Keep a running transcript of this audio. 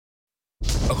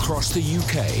across the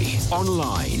UK,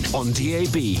 online, on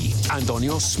DAB, and on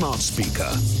your smart speaker.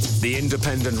 The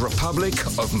Independent Republic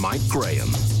of Mike Graham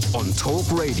on Talk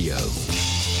Radio.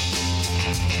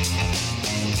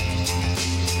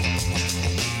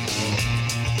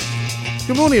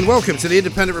 Good morning and welcome to the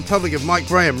Independent Republic of Mike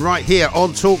Graham right here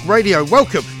on Talk Radio.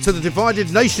 Welcome to the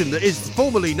divided nation that is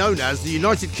formerly known as the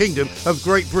United Kingdom of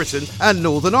Great Britain and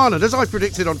Northern Ireland. As I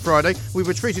predicted on Friday, we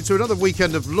were treated to another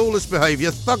weekend of lawless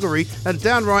behaviour, thuggery and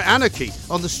downright anarchy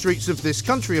on the streets of this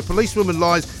country. A policewoman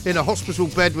lies in a hospital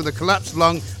bed with a collapsed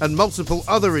lung and multiple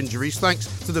other injuries thanks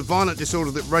to the violent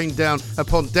disorder that rained down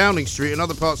upon Downing Street and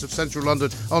other parts of central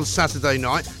London on Saturday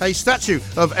night. A statue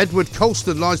of Edward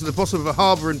Colston lies at the bottom of a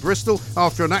harbour in Bristol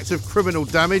after an act of criminal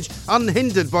damage.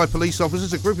 Unhindered by police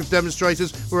officers, a group of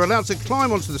demonstrators were allowed to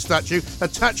climb onto the statue,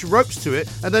 attach ropes to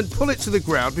it and then pull it to the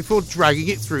ground before dragging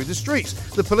it through the streets.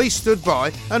 The police stood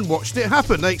by and watched it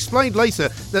happen. They explained later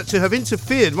that to have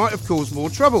interfered might have caused more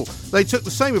trouble. They took the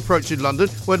same approach in London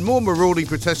when more marauding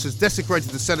protesters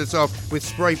desecrated the cenotaph with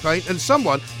spray paint and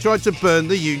someone tried to burn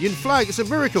the Union flag. It's a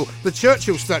miracle the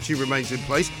Churchill statue remains in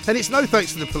place, and it's no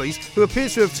thanks to the police, who appear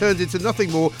to have turned into nothing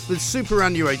more than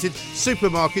superannuated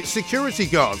supermarket security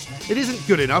guards. It isn't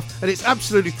good enough, and it's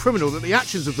absolutely criminal that the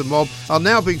actions of the mob are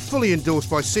now being fully endorsed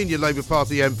by senior Labour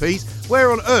Party MPs.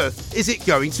 Where on earth is it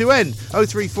going to end?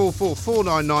 0344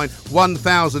 499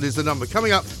 1000 is the number.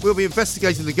 Coming up, we'll be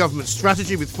investigating the government's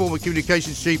strategy with former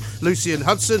Communications Chief Lucian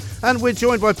Hudson, and we're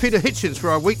joined by Peter Hitchens for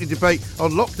our weekly debate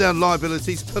on lockdown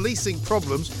liabilities, policing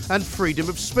problems and freedom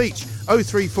of speech.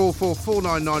 0344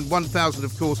 499 1000,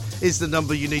 of course, is the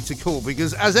number you need to call,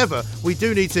 because as ever, we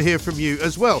do need to hear from you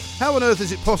as well. How on earth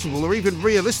is it possible or even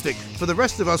realistic for the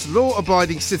rest of us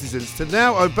law-abiding citizens to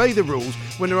now obey the rules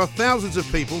when there are thousands of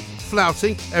people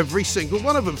flouting every single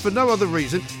one of them for no other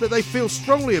reason that they feel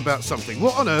strongly about something?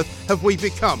 What on earth have we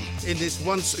become in this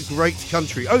once great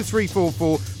country?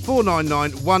 0344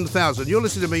 499 1000. You're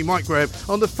listening to me, Mike Graham,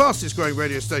 on the fastest growing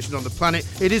radio station on the planet.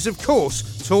 It is, of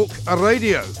course, Talk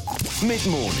Radio.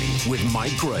 Mid-morning with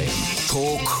Mike Graham.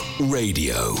 Talk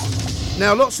Radio.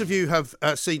 Now, lots of you have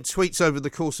seen tweets over the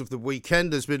course of the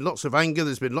weekend. There's been lots of anger,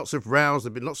 there's been lots of rows,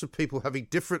 there's been lots of people having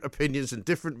different opinions and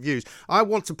different views. I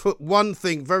want to put one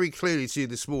thing very clearly to you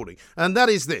this morning, and that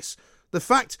is this. The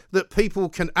fact that people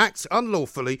can act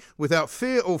unlawfully without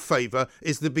fear or favour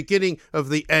is the beginning of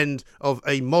the end of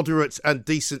a moderate and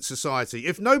decent society.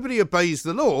 If nobody obeys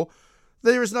the law,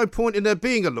 there is no point in there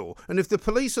being a law. And if the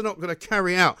police are not going to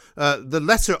carry out the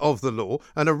letter of the law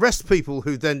and arrest people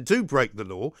who then do break the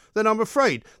law, then I'm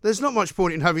afraid there's not much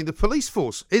point in having the police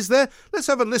force, is there? Let's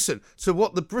have a listen to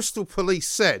what the Bristol police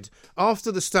said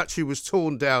after the statue was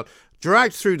torn down,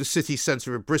 dragged through the city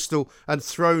centre of Bristol and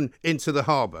thrown into the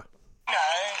harbour.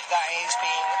 That has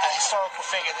been a historical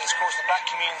figure that has caused the black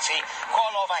community quite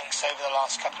a lot of angst over the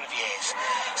last couple of years.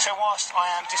 So whilst I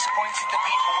am disappointed that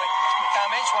people were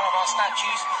damaged, one of our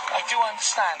statues, I do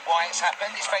understand why it's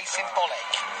happened. It's very symbolic.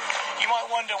 You might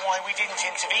wonder why we didn't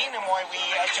intervene and why we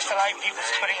just allowed people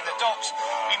to put it in the docks.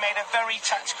 We made a very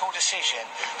tactical decision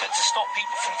that to stop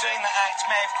people from doing that act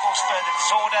may have caused further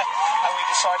disorder, and we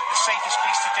decided the safest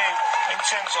piece to do in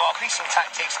terms of our policing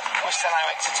tactics was to allow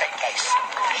it to take place.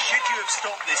 Should you have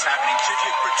stopped this happening? Should you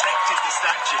have protected the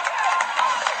statue?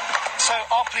 So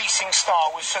our policing style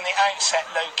was from the outset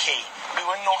low-key. We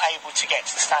were not able to get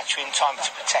to the statue in time to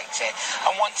protect it.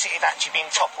 And once it had actually been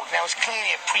toppled, there was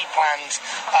clearly a pre-planned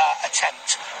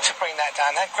attempt to bring that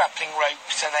down. They had grappling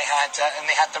ropes and they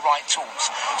had the right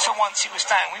tools. So once it was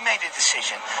down, we made a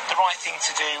decision. The right thing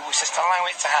to do was just allow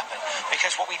it to happen,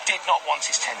 because what we did not want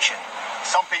is tension.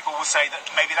 Some people will say that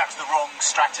maybe that's the wrong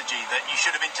strategy, that you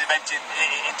should have intervened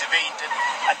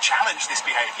and challenged this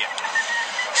behaviour.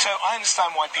 So I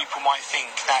understand why people might think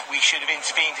that we should have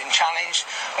intervened and challenged,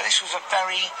 but this was a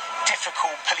very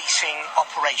difficult policing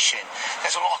operation.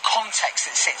 There's a lot of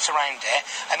context that sits around it,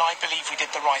 and I believe we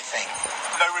did the right thing.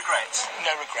 No regrets?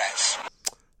 No regrets.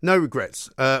 No regrets.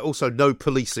 Also, no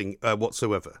policing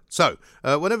whatsoever. So,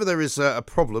 whenever there is a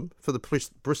problem for the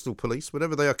Bristol police,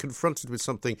 whenever they are confronted with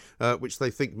something which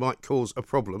they think might cause a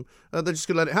problem, they're just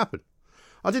going to let it happen.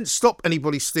 I didn't stop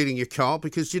anybody stealing your car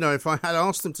because, if I had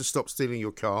asked them to stop stealing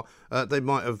your car, they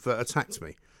might have attacked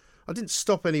me. I didn't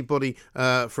stop anybody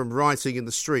from rioting in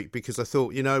the street because I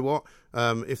thought, you know what,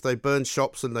 if they burn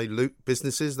shops and they loot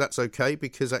businesses, that's okay,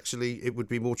 because actually it would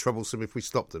be more troublesome if we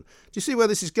stopped them. Do you see where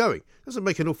this is going? Doesn't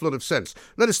make an awful lot of sense.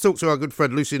 Let us talk to our good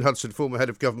friend Lucian Hudson, former head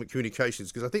of government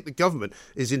communications, because I think the government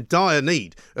is in dire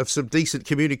need of some decent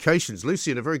communications.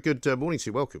 Lucian, a very good morning to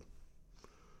you. Welcome.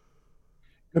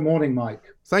 Good morning, Mike.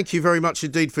 Thank you very much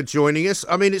indeed for joining us.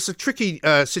 I mean, it's a tricky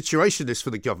situation, this, for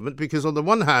the government, because on the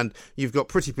one hand, you've got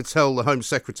Priti Patel, the Home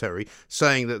Secretary,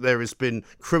 saying that there has been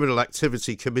criminal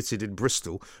activity committed in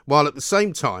Bristol, while at the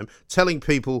same time telling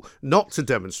people not to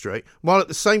demonstrate, while at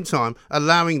the same time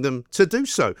allowing them to do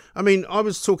so. I mean, I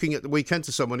was talking at the weekend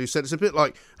to someone who said it's a bit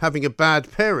like having a bad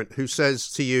parent who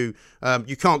says to you,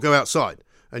 you can't go outside.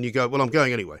 And you go, well, I'm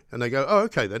going anyway. And they go, oh,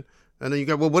 okay then. And then you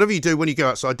go, well, whatever you do when you go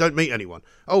outside, don't meet anyone.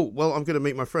 Oh, well, I'm going to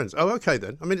meet my friends. Oh, okay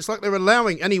then. I mean, it's like they're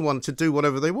allowing anyone to do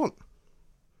whatever they want.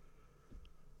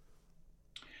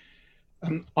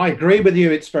 I agree with you.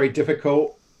 It's very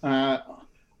difficult. I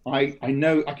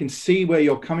know, I can see where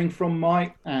you're coming from,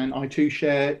 Mike, and I too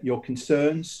share your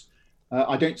concerns.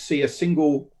 I don't see a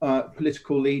single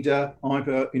political leader,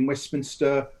 either in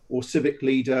Westminster or civic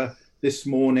leader this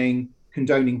morning,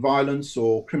 condoning violence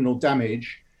or criminal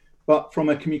damage. But from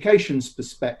a communications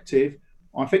perspective,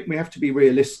 I think we have to be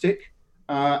realistic,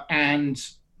 and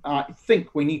I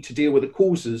think we need to deal with the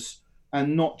causes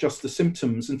and not just the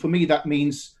symptoms. And for me, that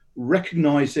means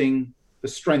recognizing the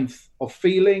strength of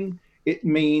feeling. It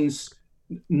means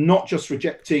not just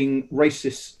rejecting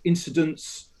racist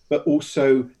incidents, but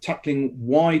also tackling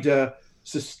wider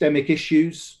systemic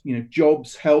issues,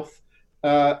 jobs, health,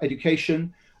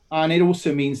 education. And it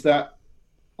also means that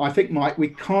I think, Mike, we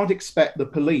can't expect the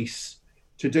police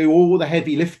to do all the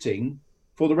heavy lifting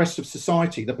for the rest of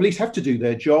society. The police have to do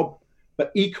their job,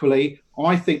 but equally,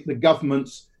 I think the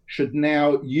governments should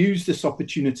now use this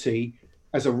opportunity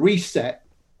as a reset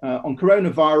on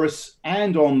coronavirus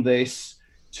and on this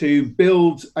to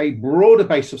build a broader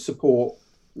base of support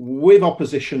with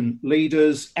opposition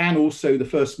leaders and also the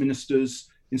First Ministers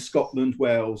in Scotland,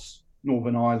 Wales,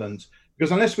 Northern Ireland.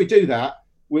 Because unless we do that,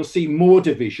 we'll see more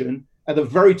division at the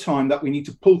very time that we need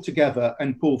to pull together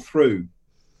and pull through.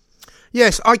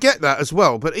 Yes, I get that as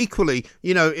well. But equally,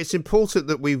 it's important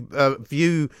that we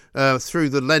view through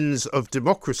the lens of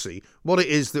democracy what it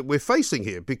is that we're facing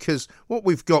here. Because what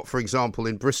we've got, for example,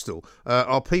 in Bristol,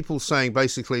 are people saying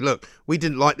basically, look, we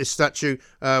didn't like this statue.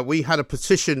 We had a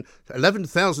petition.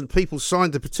 11,000 people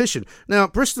signed the petition. Now,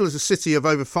 Bristol is a city of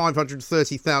over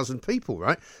 530,000 people,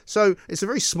 right? So it's a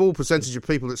very small percentage of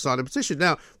people that signed a petition.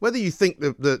 Now, whether you think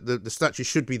the statue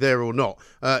should be there or not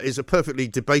is a perfectly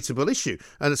debatable issue.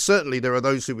 And certainly there are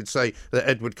those who would say that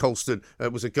Edward Colston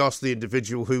was a ghastly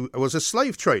individual who was a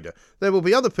slave trader. There will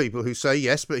be other people who say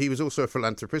yes, but he was also a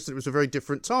philanthropist. It was a very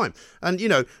different time. And,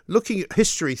 looking at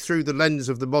history through the lens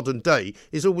of the modern day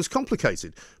is always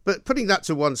complicated. But putting that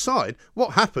to one side,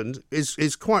 what happened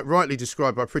is quite rightly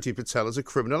described by Priti Patel as a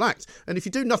criminal act. And if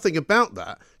you do nothing about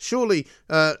that, surely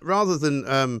rather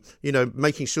than,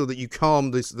 making sure that you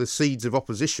calm the seeds of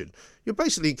opposition, you're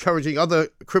basically encouraging other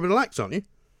criminal acts, aren't you?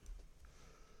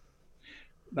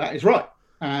 That is right.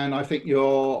 And I think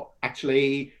you're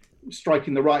actually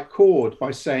striking the right chord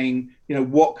by saying,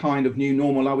 what kind of new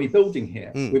normal are we building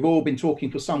here? We've all been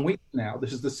talking for some weeks now.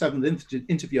 This is the seventh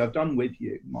interview I've done with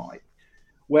you, Mike,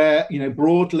 where,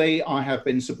 broadly, I have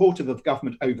been supportive of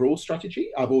government overall strategy.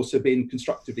 I've also been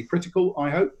constructively critical, I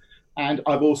hope. And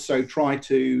I've also tried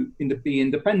to be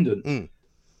independent.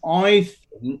 I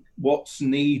think what's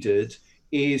needed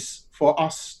is for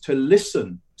us to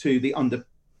listen to the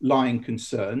underlying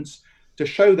concerns, to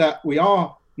show that we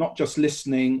are not just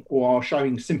listening or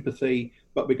showing sympathy,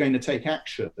 but we're going to take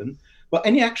action. But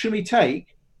any action we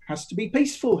take has to be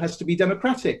peaceful, has to be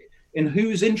democratic. In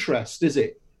whose interest is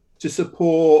it to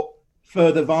support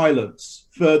further violence,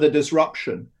 further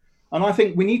disruption? And I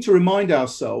think we need to remind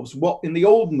ourselves what in the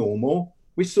old normal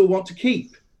we still want to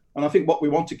keep. And I think what we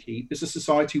want to keep is a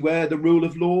society where the rule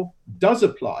of law does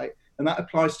apply, and that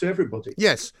applies to everybody.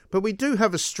 Yes, but we do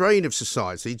have a strain of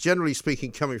society, generally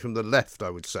speaking, coming from the left, I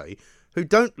would say, who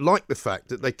don't like the fact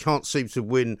that they can't seem to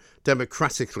win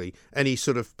democratically any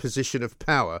sort of position of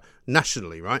power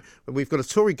nationally, right? But we've got a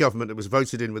Tory government that was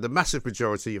voted in with a massive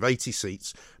majority of 80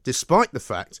 seats, despite the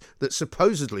fact that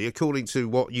supposedly, according to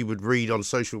what you would read on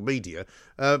social media,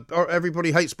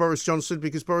 everybody hates Boris Johnson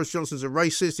because Boris Johnson's a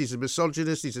racist, he's a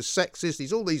misogynist, he's a sexist,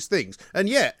 he's all these things. And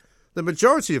yet, the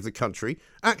majority of the country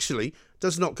actually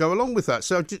does not go along with that.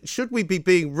 So should we be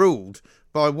being ruled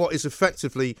by what is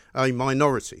effectively a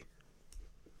minority?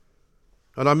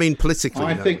 And I mean politically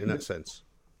in that sense.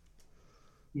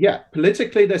 Yeah,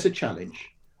 politically there's a challenge.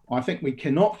 I think we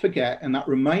cannot forget, and that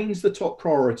remains the top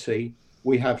priority,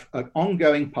 we have an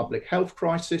ongoing public health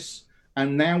crisis,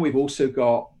 and now we've also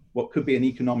got what could be an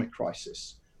economic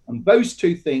crisis. And those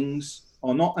two things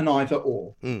are not an either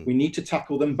or. We need to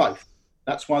tackle them both.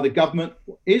 That's why the government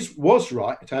was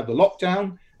right to have the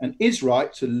lockdown and is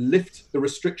right to lift the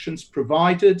restrictions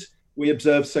provided we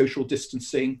observe social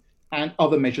distancing and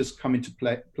other measures come into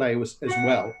play as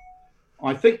well.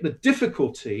 I think the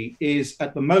difficulty is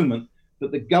at the moment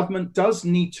that the government does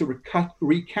need to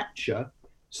recapture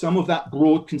some of that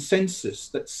broad consensus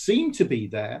that seemed to be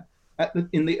there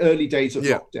in the early days of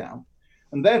lockdown.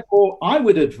 And therefore, I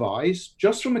would advise,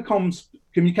 just from a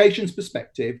communications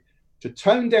perspective, to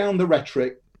tone down the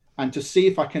rhetoric and to see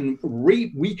if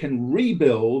we can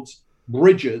rebuild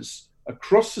bridges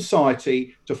across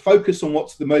society to focus on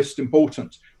what's the most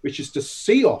important, which is to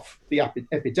see off the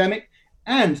epidemic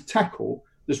and tackle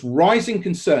this rising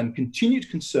concern, continued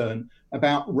concern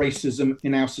about racism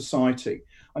in our society.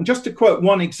 And just to quote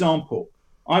one example,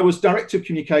 I was Director of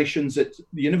Communications at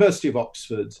the University of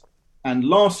Oxford, and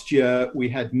last year we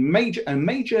had a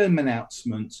major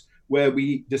announcement where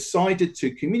we decided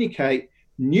to communicate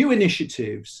new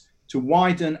initiatives to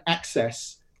widen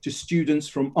access to students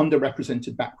from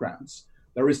underrepresented backgrounds.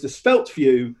 There is this felt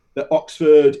view that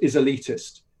Oxford is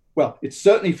elitist. Well, it's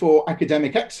certainly for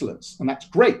academic excellence, and that's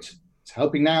great. It's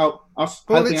helping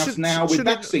us now with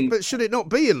vaccines. But should it not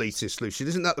be elitist, Lucian?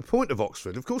 Isn't that the point of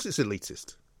Oxford? Of course it's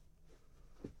elitist.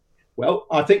 Well,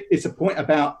 I think it's a point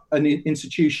about an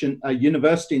institution, a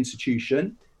university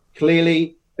institution,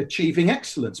 clearly achieving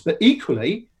excellence. But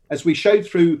equally, as we showed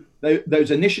through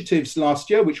those initiatives last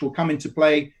year, which will come into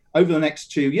play over the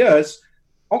next 2 years,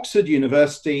 Oxford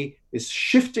University is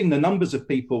shifting the numbers of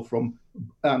people from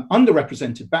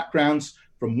underrepresented backgrounds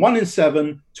from 1 in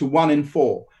 7 to 1 in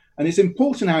 4. And it's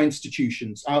important our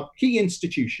institutions, our key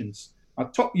institutions, our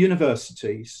top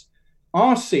universities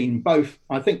are seen both,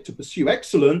 I think, to pursue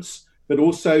excellence, but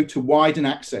also to widen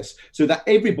access so that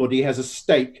everybody has a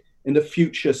stake in the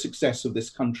future success of this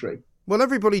country. Well,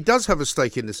 everybody does have a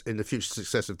stake in the future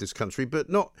success of this country, but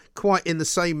not quite in the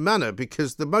same manner,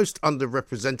 because the most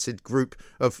underrepresented group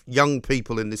of young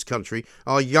people in this country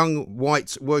are young,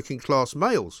 white, working class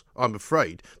males, I'm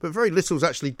afraid. But very little's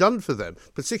actually done for them,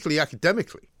 particularly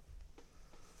academically.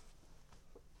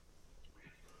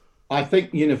 I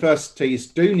think universities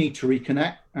do need to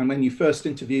reconnect. And when you first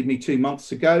interviewed me 2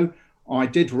 months ago, I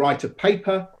did write a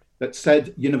paper that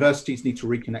said universities need to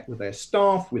reconnect with their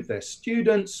staff, with their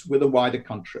students, with a wider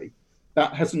country.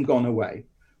 That hasn't gone away.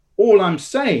 All I'm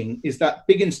saying is that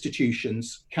big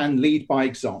institutions can lead by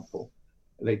example.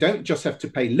 They don't just have to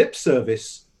pay lip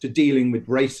service to dealing with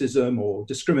racism or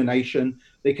discrimination.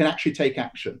 They can actually take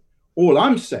action. All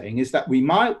I'm saying is that we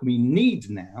need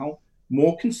now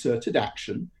more concerted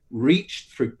action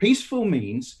reached through peaceful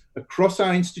means across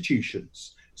our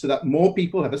institutions so that more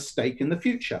people have a stake in the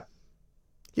future.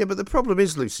 Yeah, but the problem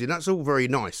is, Lucy, and that's all very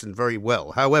nice and very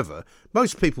well. However,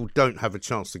 most people don't have a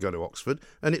chance to go to Oxford,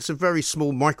 and it's a very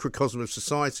small microcosm of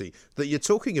society that you're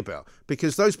talking about,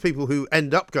 because those people who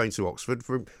end up going to Oxford,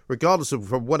 regardless of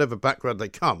from whatever background they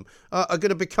come, are going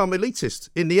to become elitist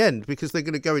in the end, because they're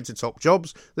going to go into top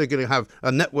jobs, they're going to have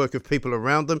a network of people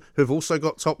around them who've also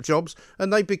got top jobs,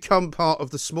 and they become part of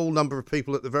the small number of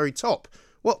people at the very top.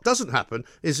 What doesn't happen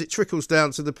is it trickles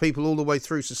down to the people all the way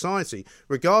through society,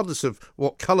 regardless of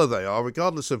what colour they are,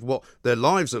 regardless of what their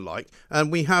lives are like.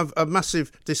 And we have a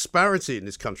massive disparity in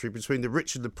this country between the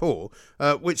rich and the poor,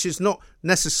 which is not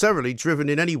necessarily driven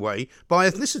in any way by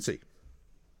ethnicity.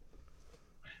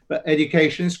 But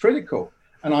education is critical.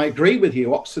 And I agree with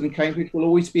you, Oxford and Cambridge will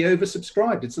always be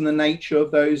oversubscribed. It's in the nature of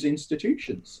those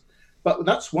institutions. But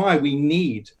that's why we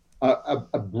need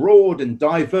a broad and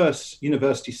diverse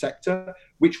university sector,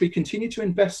 which we continue to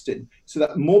invest in so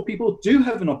that more people do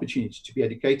have an opportunity to be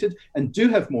educated and do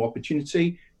have more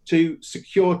opportunity to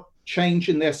secure change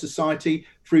in their society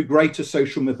through greater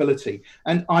social mobility.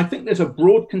 And I think there's a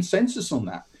broad consensus on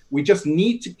that. We just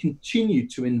need to continue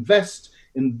to invest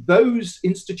in those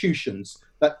institutions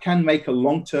that can make a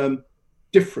long-term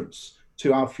difference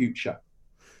to our future.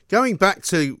 Going back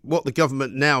to what the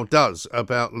government now does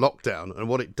about lockdown and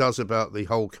what it does about the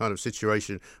whole kind of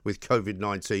situation with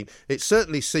COVID-19, it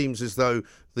certainly seems as though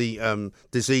the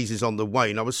disease is on the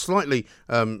wane. I was slightly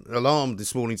alarmed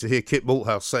this morning to hear Kit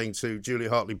Malthouse saying to Julia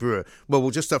Hartley-Brewer, well,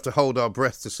 we'll just have to hold our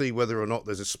breath to see whether or not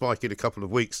there's a spike in a couple of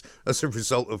weeks as a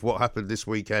result of what happened this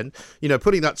weekend. You know,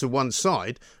 putting that to one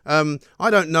side, I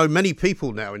don't know many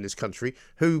people now in this country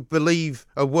who believe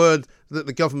a word that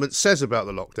the government says about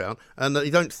the lockdown and that they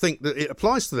don't think that it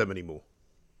applies to them anymore.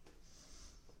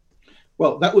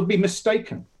 Well, that would be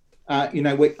mistaken.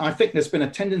 I think there's been a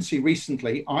tendency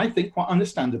recently, I think quite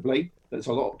understandably, there's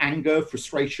a lot of anger,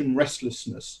 frustration,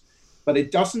 restlessness, but it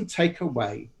doesn't take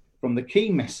away from the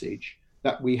key message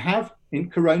that we have in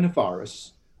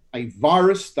coronavirus, a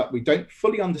virus that we don't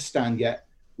fully understand yet,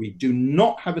 we do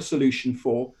not have a solution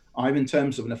for, either in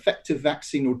terms of an effective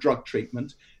vaccine or drug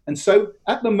treatment. And so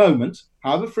at the moment,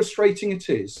 however frustrating it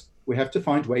is, We have to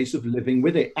find ways of living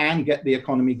with it and get the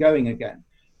economy going again.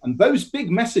 And those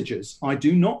big messages, I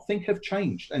do not think have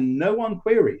changed, and no one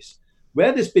queries.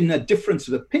 Where there's been a difference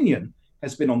of opinion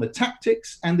has been on the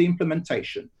tactics and the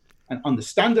implementation. And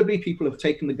understandably, people have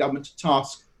taken the government to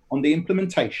task on the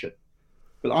implementation.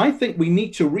 But I think we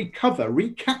need to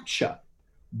recapture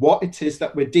what it is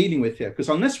that we're dealing with here, because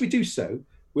unless we do so,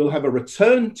 we'll have a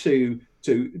return to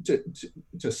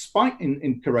spike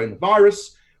in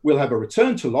coronavirus, we'll have a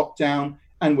return to lockdown,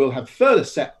 and we'll have further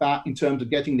setback in terms of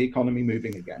getting the economy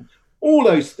moving again. All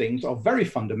those things are very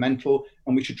fundamental,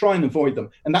 and we should try and avoid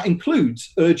them. And that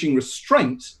includes urging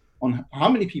restraint on how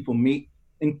many people meet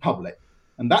in public.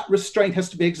 And that restraint has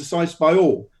to be exercised by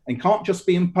all and can't just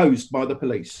be imposed by the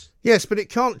police. Yes, but it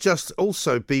can't just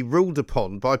also be ruled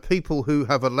upon by people who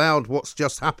have allowed what's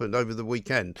just happened over the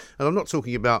weekend. And I'm not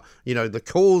talking about, the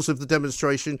cause of the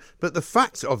demonstration, but the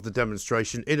fact of the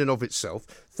demonstration in and of itself.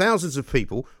 Thousands of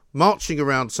people marching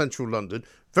around central London,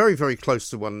 very, very close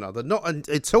to one another, not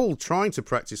at all trying to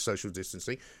practice social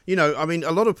distancing. A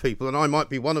lot of people, and I might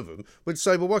be one of them, would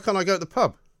say, well, why can't I go to the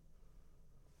pub?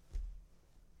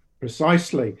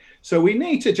 Precisely. So we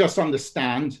need to just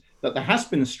understand that there has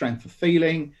been a strength of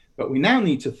feeling, but we now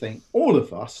need to think, all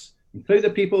of us, including the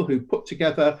people who put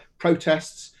together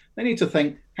protests, they need to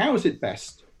think, how is it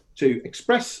best to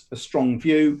express a strong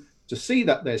view, to see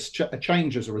that there's a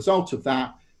change as a result of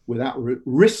that, without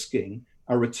risking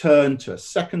a return to a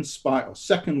second spike or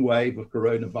second wave of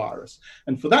coronavirus.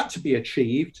 And for that to be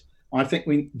achieved, I think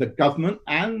the government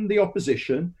and the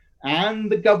opposition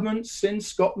and the governments in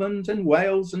Scotland and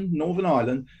Wales and Northern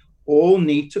Ireland all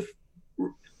need to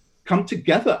come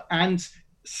together and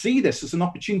see this as an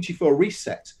opportunity for a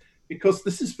reset, because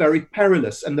this is very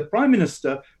perilous. And the Prime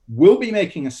Minister will be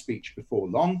making a speech before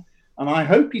long. And I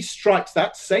hope he strikes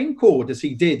that same chord as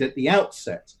he did at the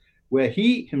outset, where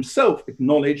he himself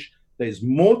acknowledged there's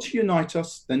more to unite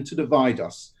us than to divide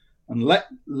us. And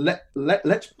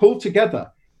let's pull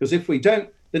together, because if we don't,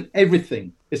 then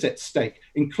everything is at stake,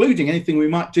 including anything we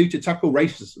might do to tackle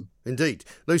racism. Indeed.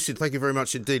 Lucian, thank you very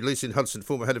much indeed. Lucian Hudson,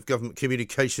 former head of government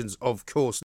communications, of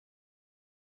course.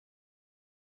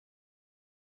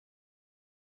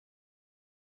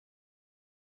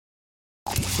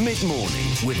 Mid-morning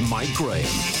with Mike Graham.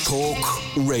 Talk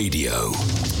Radio.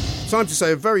 Time to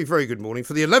say a very, very good morning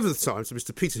for the 11th time to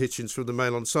Mr. Peter Hitchens from the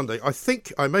Mail on Sunday. I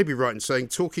think I may be right in saying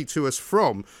talking to us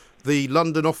from the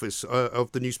London office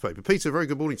of the newspaper. Peter, very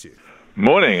good morning to you.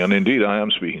 Morning, and indeed I am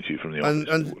speaking to you from the office,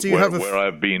 and do you where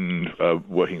I've been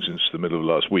working since the middle of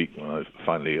last week, when I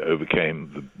finally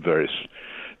overcame the various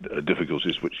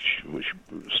difficulties which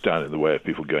stand in the way of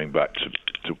people going back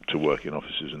to work in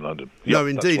offices in London. No,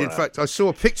 indeed. In fact, I saw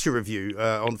a picture of you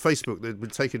on Facebook that had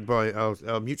been taken by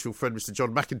our mutual friend, Mr.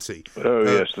 John McEntee. Oh,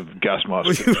 yes, the gas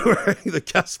mask. You were wearing the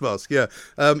gas mask, yeah.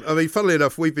 Funnily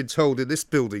enough, we've been told in this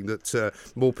building that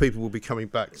more people will be coming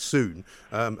back soon,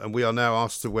 and we are now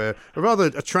asked to wear a rather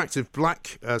attractive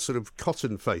black sort of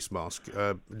cotton face mask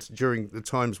during the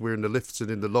times we're in the lifts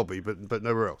and in the lobby, but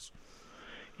nowhere else.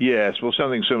 Yes, well,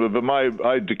 something similar. But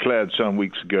I declared some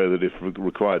weeks ago that if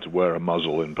required to wear a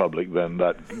muzzle in public, then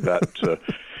that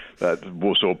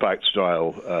Warsaw Pact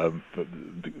style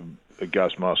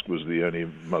gas mask was the only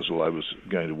muzzle I was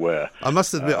going to wear. I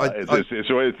must admit, it's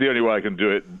the only way I can do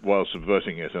it while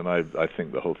subverting it, and I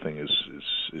think the whole thing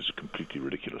is completely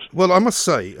ridiculous. Well, I must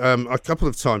say, a couple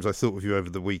of times I thought of you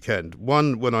over the weekend.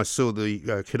 One, when I saw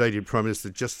the Canadian Prime Minister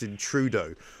Justin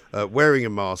Trudeau wearing a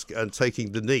mask and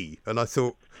taking the knee, and I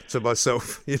thought to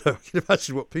myself, I can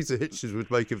imagine what Peter Hitchens would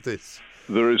make of this.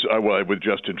 There is, with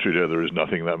Justin Trudeau, there is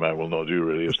nothing that man will not do,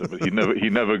 really. But he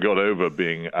never got over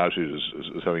being outed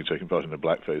as having taken part in a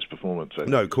blackface performance.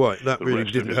 No, quite. That really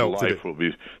didn't help. The rest of his life will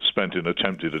be spent in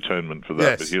attempted atonement for that,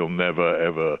 yes. But he'll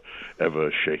never,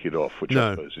 ever shake it off, which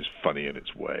I suppose is funny in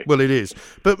its way. Well, it is.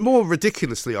 But more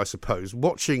ridiculously, I suppose,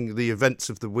 watching the events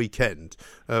of the weekend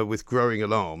with growing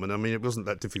alarm, and I mean, it wasn't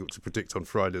that difficult to predict on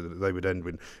Friday that they would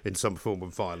end in some form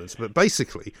of violence, but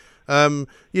basically, the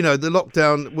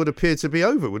lockdown would appear to be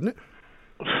over, wouldn't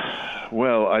it?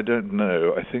 Well, I don't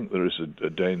know. I think there is a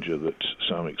danger that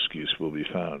some excuse will be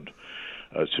found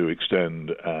to extend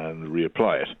and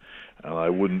reapply it. And I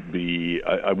wouldn't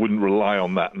rely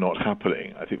on that not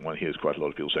happening. I think one hears quite a lot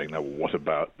of people saying, now, what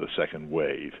about the second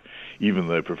wave? Even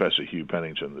though Professor Hugh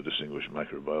Pennington, the distinguished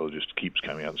microbiologist, keeps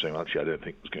coming out and saying, actually, I don't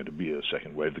think there's going to be a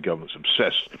second wave. The government's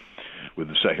obsessed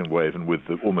the second wave and with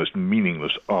the almost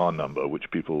meaningless R number, which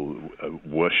people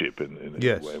worship in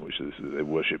a way in which they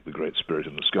worship the Great Spirit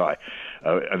in the sky,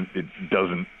 and it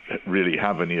doesn't really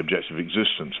have any objective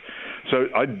existence. So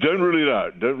I don't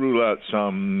rule out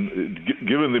some,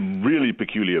 given the really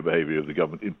peculiar behavior of the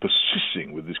government in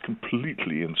persisting with this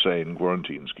completely insane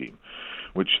quarantine scheme,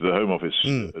 which the Home Office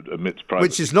admits privately.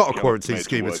 Which is not a quarantine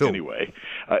scheme at all. Anyway,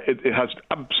 it has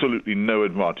absolutely no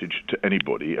advantage to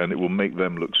anybody, and it will make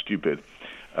them look stupid,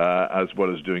 as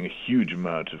well as doing a huge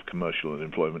amount of commercial and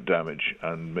employment damage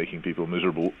and making people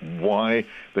miserable. Why?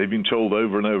 They've been told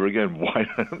over and over again, why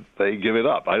don't they give it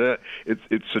up?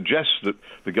 It suggests that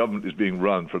the government is being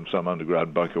run from some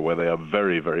underground bunker where they are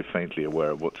very, very faintly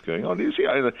aware of what's going on. You see,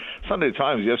 the Sunday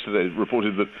Times yesterday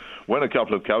reported that when a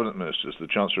couple of cabinet ministers, the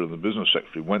Chancellor and the Business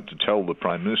Secretary, went to tell the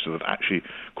Prime Minister that actually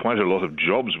quite a lot of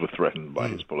jobs were threatened by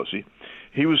his policy,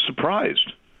 he was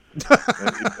surprised.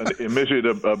 and emitted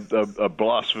a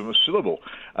blasphemous syllable.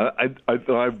 I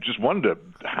just wonder,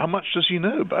 how much does he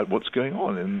know about what's going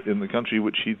on in the country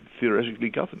which he theoretically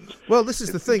governs? Well, this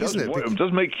is the thing, isn't it? It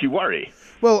does make you worry.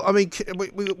 Well, I mean,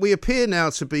 we appear now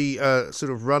to be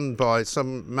sort of run by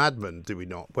some madman, do we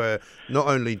not? Where not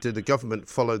only do the government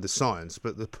follow the science,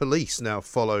 but the police now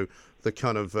follow the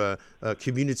kind of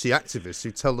community activists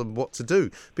who tell them what to do.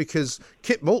 Because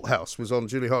Kit Malthouse was on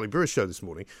Julie Hartley-Brewer's show this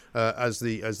morning as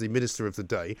the Minister of the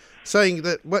Day, saying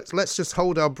that let's just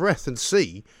hold our breath and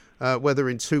see whether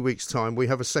in 2 weeks' time we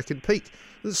have a second peak.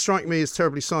 It doesn't strike me as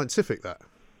terribly scientific, that.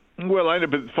 Well, I know,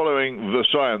 but following the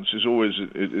science is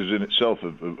in itself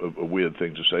a weird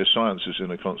thing to say. Science is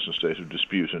in a constant state of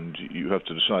dispute, and you have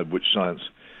to decide which science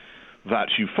that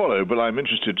you follow. But I'm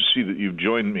interested to see that you've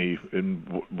joined me in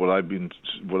what I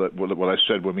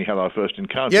said when we had our first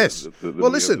encounter. Yes.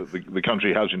 Listen, the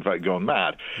country has in fact gone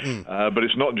mad, but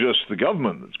it's not just the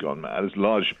government that's gone mad. It's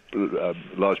large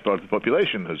part of the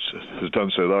population has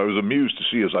done so. I was amused to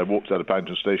see as I walked out of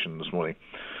Paddington Station this morning,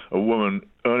 a woman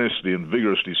earnestly and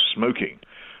vigorously smoking.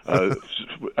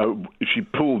 She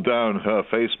pulled down her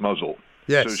face muzzle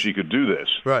so she could do this.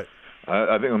 Right.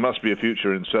 I think there must be a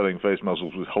future in selling face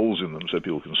muzzles with holes in them so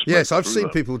people can smoke. Yes, I've seen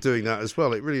people doing that as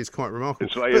well. It really is quite remarkable.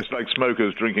 It's like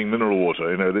smokers drinking mineral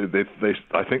water. You know,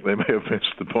 I think they may have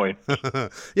missed the point.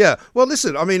 Yeah. Well,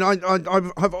 listen. I mean,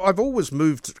 I've always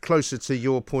moved closer to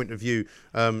your point of view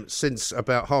since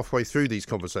about halfway through these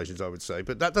conversations, I would say.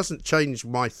 But that doesn't change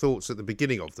my thoughts at the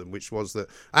beginning of them, which was that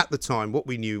at the time, what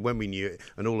we knew, when we knew it,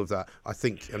 and all of that. I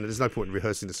think, and there's no point in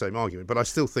rehearsing the same argument, but I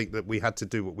still think that we had to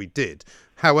do what we did.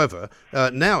 However,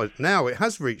 now it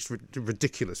has reached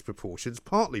ridiculous proportions,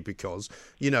 partly because,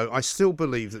 I still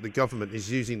believe that the government is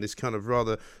using this kind of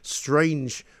rather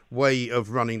strange way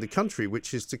of running the country,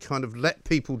 which is to kind of let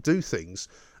people do things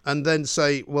and then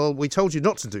say, well, we told you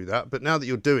not to do that, but now that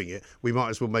you're doing it, we might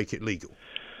as well make it legal.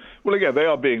 Well, again, they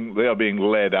are being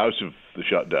led out of the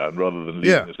shutdown rather than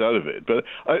leading us out of it. But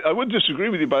I would disagree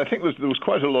with you. But I think there was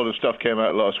quite a lot of stuff came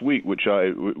out last week, which I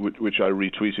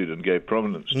retweeted and gave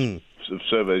prominence of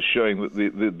surveys showing that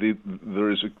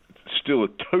there is still a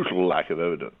total lack of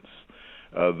evidence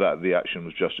that the action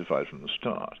was justified from the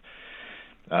start.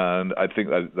 And I think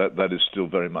that is still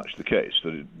very much the case.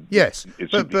 That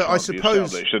but I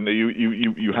suppose and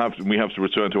we have to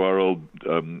return to our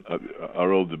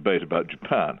old debate about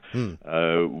Japan,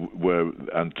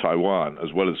 and Taiwan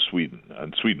as well as Sweden.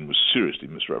 And Sweden was seriously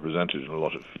misrepresented in a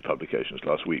lot of publications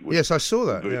last week. Yes, I saw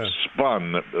that. It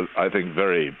spun, I think,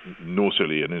 very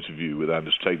naughtily an interview with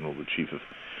Anders Tegnell, the chief of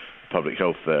public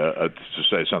health there, to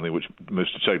say something which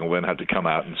Mr. Tegnell then had to come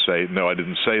out and say, "No, I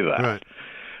didn't say that." Right.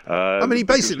 I mean, he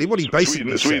basically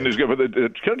Sweden is good,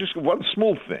 but just one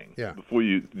small thing before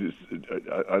you.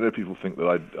 I know people think that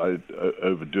I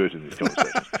overdo it in these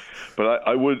conversations, but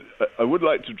I would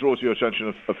like to draw to your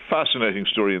attention a fascinating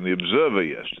story in the Observer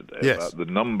yesterday about the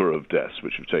number of deaths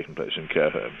which have taken place in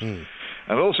care homes,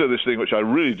 and also this thing which I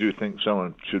really do think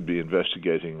someone should be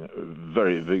investigating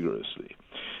very vigorously.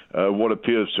 What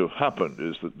appears to have happened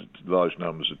is that large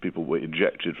numbers of people were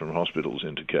ejected from hospitals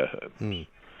into care homes.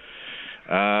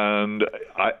 And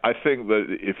I think that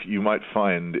if you might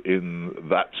find in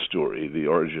that story the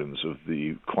origins of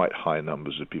the quite high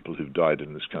numbers of people who've died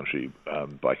in this country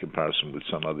by comparison with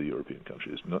some other European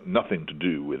countries, nothing to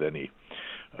do with any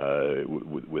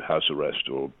with house arrest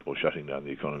or shutting down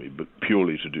the economy, but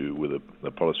purely to do with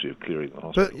the policy of clearing the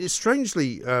hospitals. But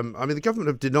strangely, the government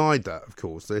have denied that, of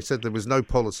course. They said there was no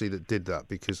policy that did that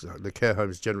because the care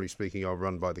homes, generally speaking, are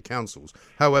run by the councils.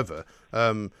 However,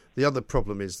 the other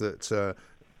problem is that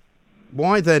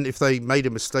Why then, if they made a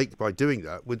mistake by doing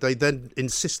that, would they then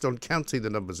insist on counting the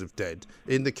numbers of dead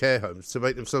in the care homes to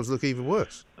make themselves look even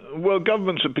worse? Well,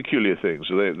 governments are peculiar things.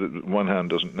 So one hand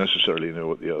doesn't necessarily know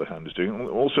what the other hand is doing.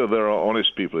 Also, there are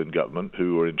honest people in government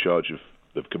who are in charge of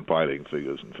compiling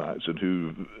figures and facts, and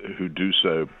who do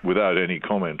so without any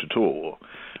comment at all,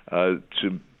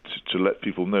 to let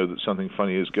people know that something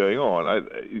funny is going on.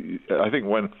 I think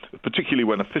particularly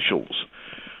when officials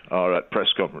are at press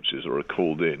conferences or are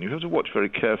called in, you have to watch very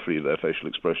carefully their facial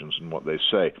expressions and what they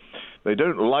say. They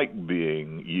don't like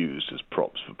being used as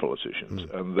props for politicians,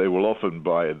 and they will often,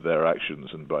 by their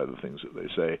actions and by the things that they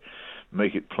say,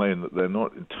 make it plain that they're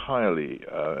not entirely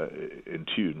in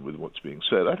tune with what's being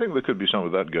said. I think there could be some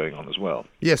of that going on as well.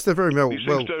 Yes, they're very well.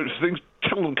 Things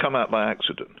seldom come out by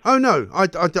accident. Oh no, I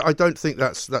don't think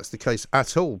that's the case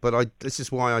at all. But this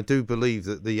is why I do believe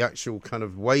that the actual kind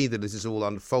of way that this is all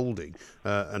unfolding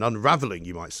and unravelling,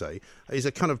 you might say, is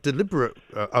a kind of deliberate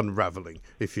unravelling,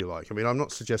 if you like. I mean, I'm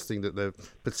not suggesting that they're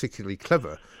particularly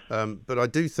clever, but I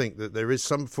do think that there is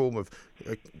some form of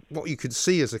what you could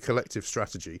see as a collective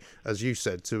strategy, as you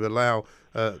said, to allow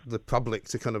the public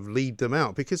to kind of lead them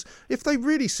out. Because if they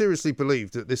really seriously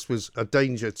believed that this was a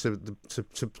danger to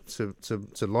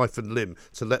life and limb,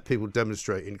 to let people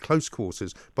demonstrate in close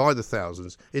quarters by the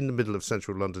thousands in the middle of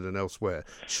central London and elsewhere,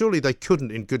 surely they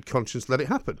couldn't in good conscience let it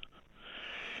happen.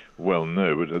 Well,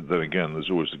 no, but then again,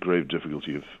 there's always the grave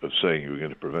difficulty of saying you were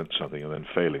going to prevent something and then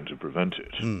failing to prevent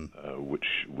it,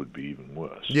 which would be even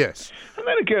worse. Yes. And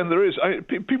then again,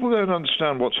 people don't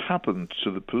understand what's happened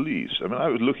to the police. I mean, I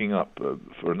was looking up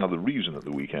for another reason at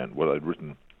the weekend what I'd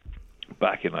written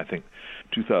back in, I think,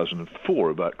 2004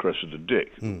 about Cressida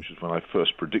Dick, which is when I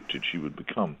first predicted she would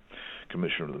become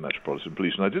Commissioner of the Metropolitan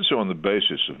Police, and I did so on the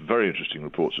basis of very interesting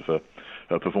reports of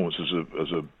her performance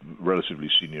as a relatively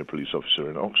senior police officer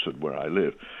in Oxford, where I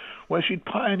live, where she'd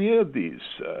pioneered these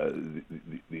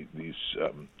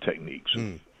techniques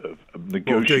of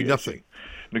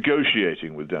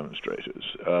negotiating with demonstrators,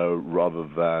 rather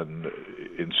than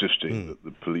insisting that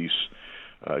the police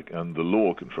and the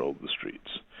law controlled the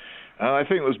streets. And I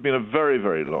think there's been a very,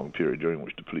 very long period during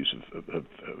which the police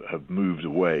have moved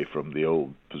away from the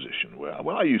old position where,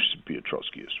 I used to be a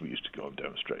Trotskyist. We used to go on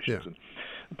demonstrations. Yeah. And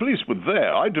the police were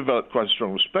there. I developed quite a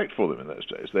strong respect for them in those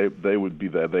days. They would be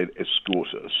there. They'd escort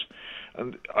us.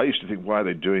 And I used to think, why are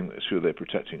they doing this? Who are they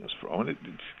protecting us from? And it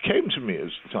came to me as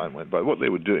time went by. What they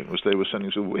were doing was they were saying,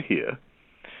 so we're here.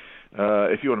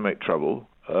 If you want to make trouble,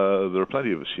 there are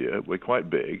plenty of us here. We're quite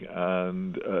big,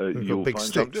 and you'll find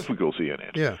some difficulty in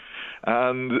it. Yeah.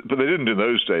 But they didn't in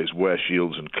those days wear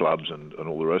shields and clubs and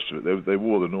all the rest of it. They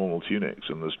wore the normal tunics,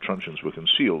 and those truncheons were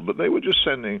concealed. But they were just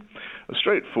sending a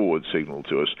straightforward signal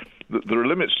to us that there are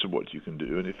limits to what you can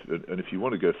do, and if you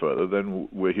want to go further, then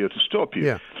we're here to stop you.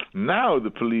 Yeah. Now the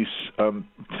police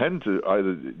tend to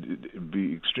either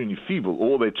be extremely feeble,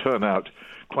 or they turn out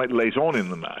quite late on in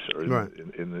the matter,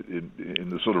 in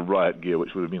the sort of riot gear,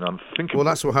 which would have been unthinkable. Well,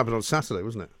 that's what happened on Saturday,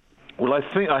 wasn't it? Well, I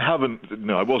think I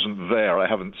wasn't there. I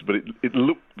haven't, but it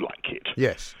looked like it.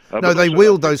 yes. No, they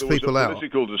wheeled those people out. There was a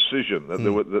political decision that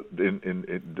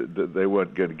that they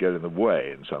weren't going to get in the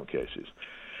way in some cases.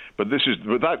 But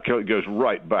that goes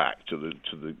right back to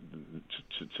the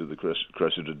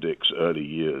Cressida Dick's early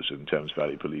years in Thames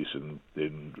Valley Police in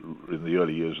the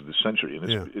early years of this century, and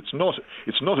it's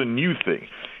not a new thing.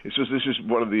 It's just this is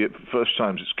one of the first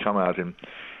times it's come out in.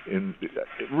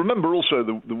 Remember also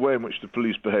the way in which the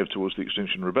police behaved towards the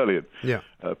Extinction Rebellion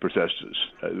protesters.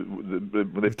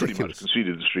 They pretty much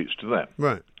conceded the streets to them.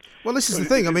 Right. Well, this is the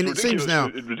thing. I mean, it seems now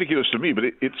it's ridiculous to me, but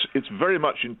it's very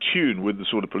much in tune with the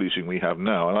sort of policing we have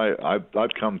now, and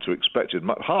I've come to expect it.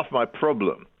 Half my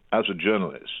problem as a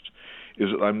journalist is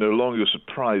that I'm no longer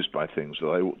surprised by things that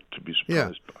I ought to be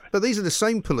surprised by. But these are the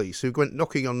same police who went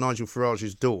knocking on Nigel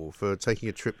Farage's door for taking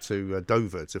a trip to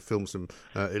Dover to film some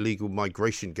illegal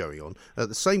migration going on.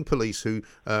 The same police who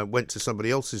went to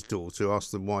somebody else's door to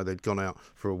ask them why they'd gone out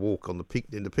for a walk in the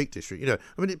Peak District. I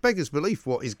mean, it beggars belief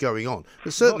what is going on.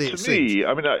 But certainly Not to me.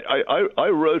 I mean, I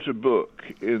wrote a book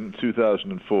in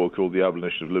 2004 called The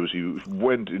Abolition of Liberty, which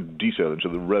went in detail into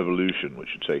the revolution which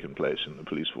had taken place in the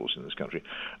police force in this country,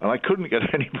 and I couldn't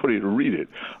get anybody to read it.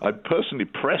 I personally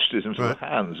pressed it into the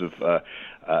hands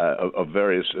of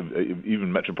various,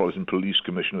 even Metropolitan Police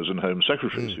Commissioners and Home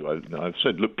Secretaries, who I've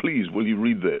said, look, please, will you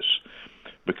read this?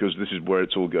 Because this is where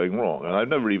it's all going wrong. And I've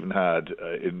never even had,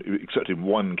 except in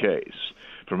one case,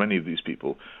 from any of these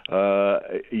people,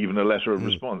 even a letter of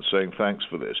response saying thanks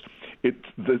for this. It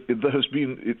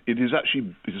has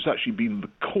actually been the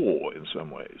core, in some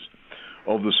ways,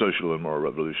 of the social and moral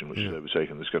revolution which has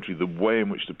overtaken this country, the way in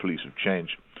which the police have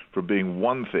changed from being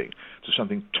one thing to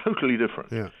something totally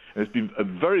different. Yeah. And it's been a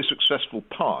very successful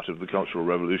part of the Cultural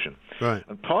Revolution. Right.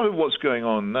 And part of what's going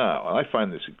on now, and I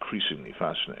find this increasingly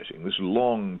fascinating, this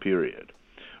long period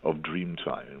of dream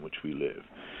time in which we live,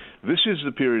 this is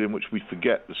the period in which we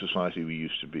forget the society we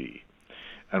used to be.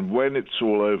 And when it's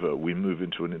all over, we move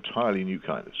into an entirely new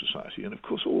kind of society. And, of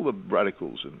course, all the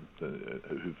radicals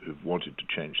who've wanted to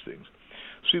change things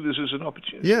see this as an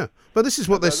opportunity. Yeah, but this is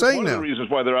what they're saying now. One of the reasons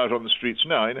why they're out on the streets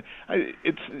now.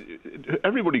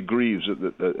 Everybody grieves at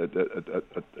the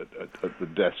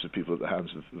deaths of people at the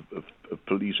hands of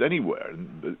police anywhere.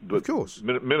 But of course.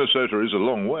 Minnesota is a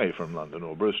long way from London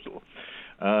or Bristol.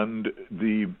 And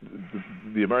the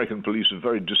American police are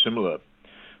very dissimilar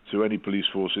to any police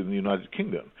force in the United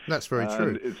Kingdom. That's very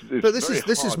true. It's but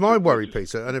this is my worry,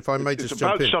 Peter, and if I may just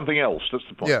jump in. It's about something else, that's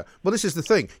the point. Yeah, well, this is the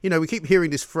thing. We keep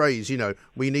hearing this phrase,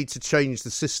 we need to change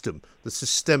the system, the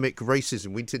systemic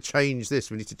racism. We need to change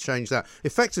this, we need to change that.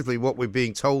 Effectively, what we're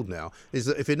being told now is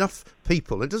that if enough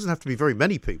people, it doesn't have to be very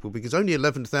many people, because only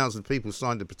 11,000 people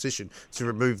signed a petition to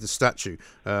remove the statue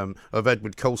of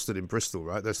Edward Colston in Bristol,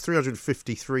 right? There's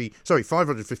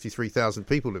 553,000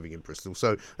 people living in Bristol,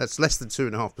 so that's less than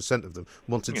 2.5% of them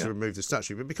wanted to remove the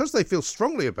statue. But because they feel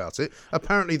strongly about it,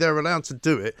 apparently they're allowed to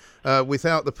do it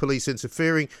without the police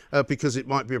interfering because it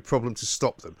might be a problem to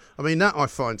stop them. I mean, that I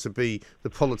find to be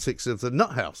the politics of the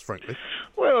nut house, frankly.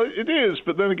 Well, it is,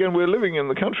 but then again, we're living in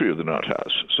the country of the nut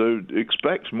house, so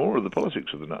expect more of the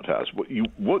politics of the nut house.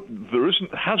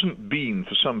 Hasn't been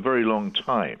for some very long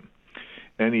time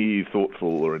any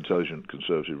thoughtful or intelligent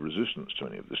conservative resistance to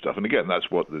any of this stuff. And again,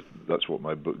 that's what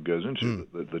my book goes into.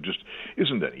 There just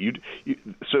isn't any.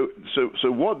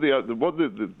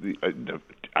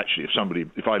 Actually,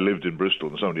 if I lived in Bristol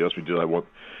and somebody asked me, did I want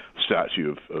the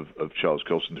statue of Charles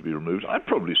Colston to be removed, I'd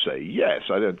probably say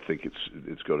yes. I don't think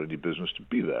it's got any business to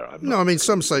be there.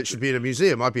 Some say it should be in a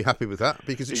museum. I'd be happy with that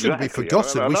because it shouldn't be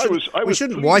forgotten. We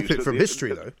shouldn't wipe it from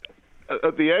history, though.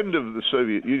 At the end of the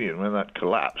Soviet Union, when that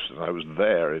collapsed, and I was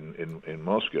there in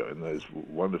Moscow in those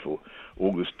wonderful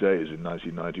August days in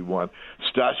 1991,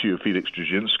 statue of Felix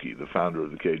Dzerzhinsky, the founder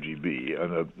of the KGB,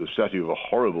 and the statue of a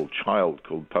horrible child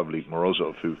called Pavlik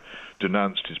Morozov, who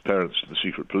denounced his parents to the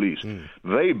secret police.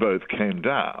 They both came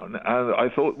down, and I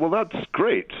thought, well, that's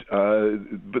great,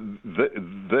 but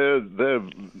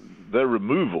their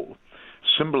removal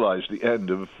symbolized the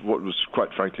end of what was,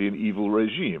 quite frankly, an evil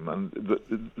regime. And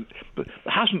there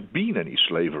hasn't been any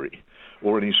slavery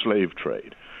or any slave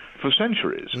trade for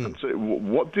centuries. And so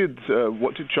what did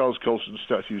Charles Colston's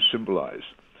statue symbolize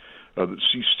that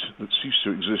ceased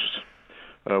to exist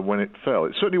when it fell?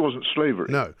 It certainly wasn't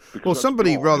slavery. No. Well,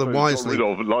 somebody rather wisely... got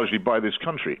rid of largely by this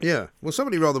country. Yeah. Well,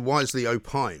 somebody rather wisely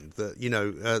opined that,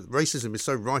 racism is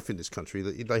so rife in this country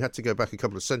that they had to go back a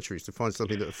couple of centuries to find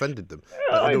something that offended them.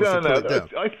 I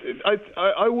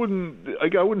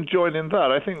wouldn't join in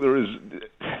that. I think there is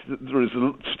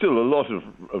still a lot of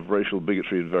racial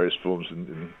bigotry in various forms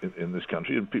in this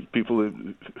country, and people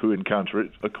who encounter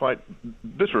it are quite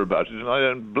bitter about it, and I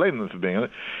don't blame them for being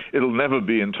it. It'll never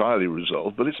be entirely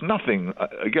resolved, but it's nothing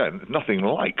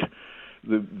like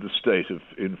the state of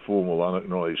informal,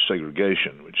 unacknowledged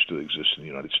segregation which still exists in the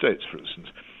United States, for instance.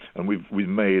 And we've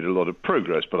made a lot of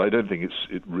progress, but I don't think it's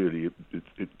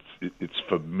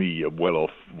for me, a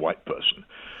well-off white person,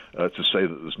 to say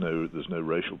that there's no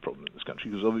racial problem in this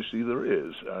country, because obviously there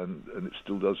is, and it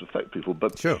still does affect people.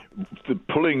 But sure, the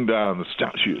pulling down the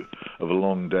statue of a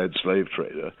long-dead slave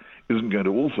trader isn't going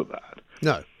to alter that.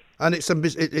 No. And it's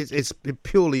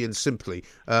purely and simply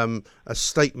a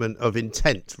statement of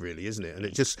intent, really, isn't it? And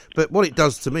but what it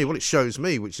does to me, what it shows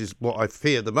me, which is what I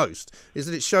fear the most, is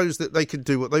that it shows that they can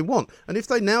do what they want. And if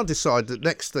they now decide that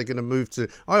next they're going to move to,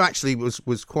 I actually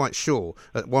was quite sure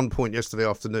at one point yesterday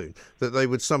afternoon that they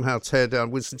would somehow tear down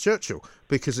Winston Churchill,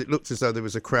 because it looked as though there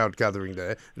was a crowd gathering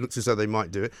there. It looked as though they might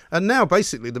do it. And now,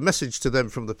 basically, the message to them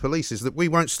from the police is that we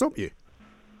won't stop you.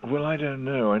 Well, I don't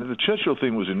know. The Churchill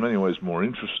thing was in many ways more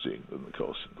interesting than the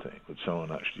Colston thing, that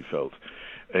someone actually felt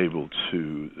able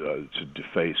to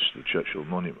deface the Churchill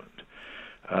monument.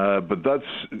 But that's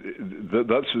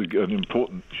an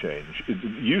important change. It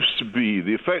used to be,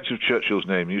 the effect of Churchill's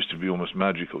name used to be almost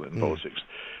magical in politics.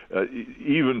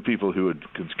 Even people who had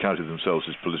counted themselves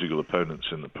as political opponents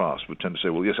in the past would tend to say,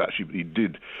 well, yes, actually, he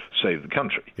did save the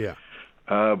country. Yeah.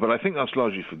 But I think that's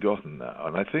largely forgotten now,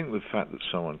 and I think the fact that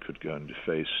someone could go and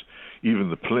deface even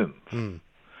the plinth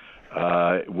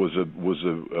was a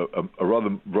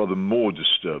rather more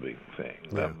disturbing thing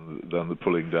than the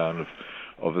pulling down of,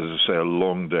 as I say, a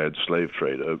long dead slave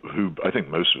trader who I think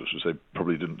most of us would say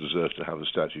probably didn't deserve to have a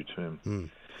statue to him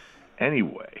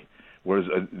anyway. Whereas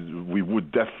we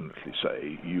would definitely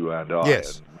say, you and I,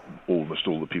 Yes. and almost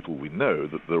all the people we know,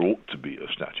 that there ought to be a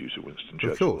statue to Winston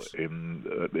Churchill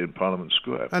in Parliament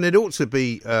Square. And it ought to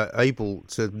be able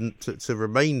to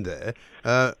remain there,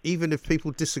 even if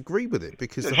people disagree with it,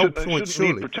 because the whole point,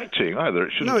 surely, need protecting either.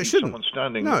 It shouldn't be someone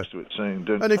standing next to it saying,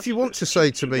 "Don't." And if you want to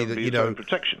say to me that,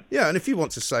 protection. Yeah, and if you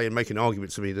want to say and make an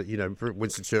argument to me that,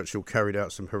 Winston Churchill carried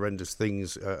out some horrendous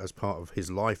things as part of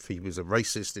his life, he was a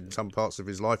racist in some parts of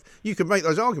his life, you can make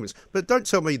those arguments. But don't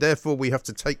tell me, therefore, we have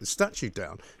to take the statue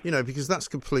down, because that's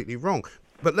completely wrong.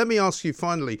 But let me ask you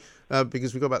finally,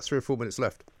 because we've got about 3 or 4 minutes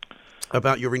left,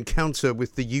 about your encounter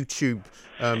with the YouTube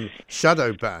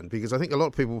shadow ban, because I think a lot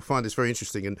of people will find this very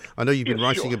interesting, and I know you've been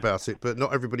writing about it, but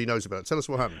not everybody knows about it. Tell us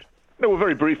what happened. No, well,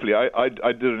 very briefly, I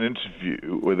did an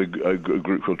interview with a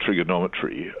group called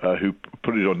Trigonometry, who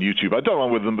put it on YouTube. I'd done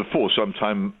one with them before, some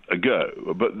time ago,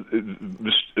 but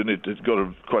it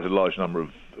got quite a large number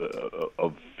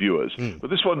of viewers. But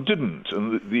this one didn't,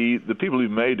 and the people who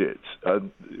made it,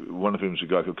 one of whom is a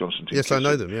guy called Constantine. Yes, Kitson, I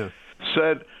know them. Yeah,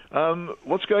 said,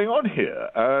 "What's going on here?"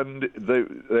 And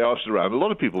they asked around. A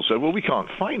lot of people said, "Well, we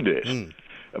can't find it."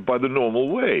 By the normal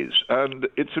ways, and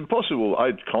it's impossible.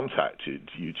 I'd contacted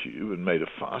YouTube and made a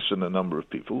fuss, and a number of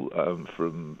people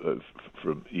from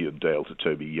Ian Dale to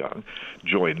Toby Young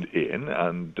joined in,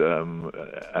 and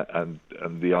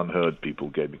the Unheard people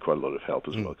gave me quite a lot of help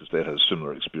as well, because they had a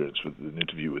similar experience with an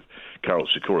interview with Carol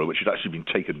Sikora, which had actually been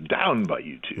taken down by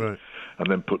YouTube and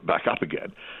then put back up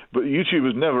again. But YouTube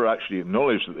has never actually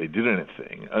acknowledged that they did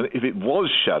anything. And if it was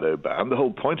shadow banned, the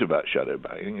whole point about shadow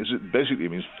banning is it basically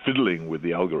means fiddling with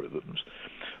the algorithms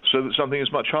so that something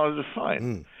is much harder to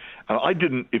find.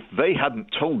 And if they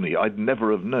hadn't told me, I'd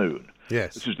never have known.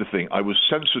 Yes. This is the thing. I was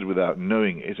censored without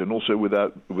knowing it, and also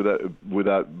without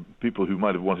people who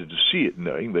might have wanted to see it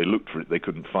knowing. They looked for it, they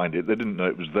couldn't find it, they didn't know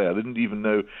it was there, they didn't even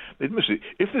know they'd missed it.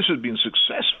 If this had been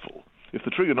successful, if the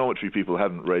Trigonometry people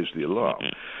hadn't raised the alarm,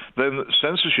 then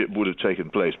censorship would have taken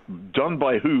place. Done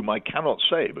by whom, I cannot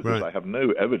say, because I have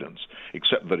no evidence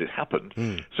except that it happened.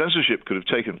 Censorship could have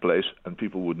taken place, and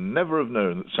people would never have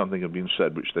known that something had been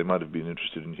said which they might have been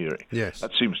interested in hearing. Yes.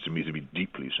 That seems to me to be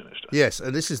deeply sinister. Yes,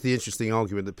 and this is the interesting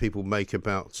argument that people make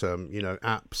about,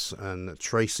 apps and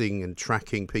tracing and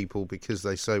tracking people, because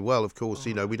they say, well, of course,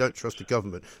 we don't trust the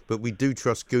government, but we do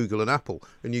trust Google and Apple.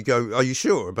 And you go, are you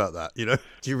sure about that? Do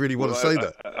you really want to say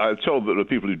that? I'm told that the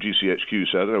people who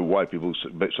GCHQ say, I don't know why people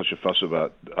make such a fuss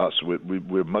about us.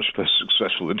 We're much less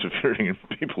successful interfering in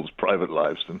people's private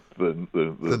lives than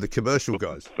the commercial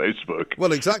guys. Facebook.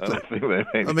 Well, exactly.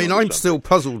 I'm still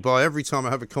puzzled by every time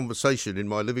I have a conversation in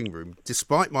my living room,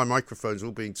 despite my microphones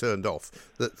all being turned off,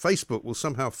 that Facebook will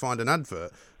somehow find an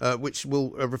advert which will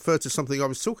refer to something I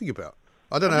was talking about.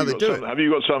 I don't know how they do it. Have you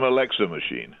got some Alexa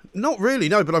machine? Not really,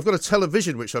 no, but I've got a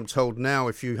television which I'm told now,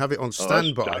 if you have it on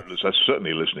standby... That's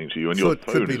certainly listening to you, and your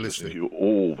phone is listening to you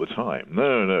all the time.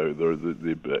 No, the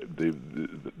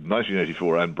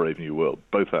 1984 and Brave New World,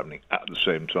 both happening at the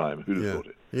same time. Who'd have thought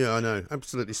it? Yeah, I know.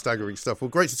 Absolutely staggering stuff. Well,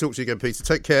 great to talk to you again, Peter.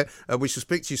 Take care. We shall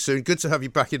speak to you soon. Good to have you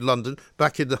back in London,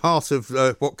 back in the heart of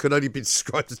what can only be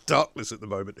described as darkness at the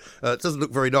moment. It doesn't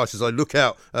look very nice as I look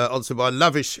out onto my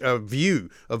lavish view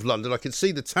of London. I can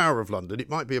see the Tower of London. It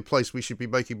might be a place we should be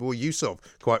making more use of,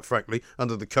 quite frankly,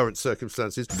 under the current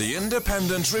circumstances. The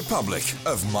Independent Republic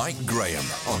of Mike Graham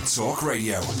on Talk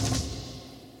Radio.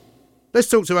 Let's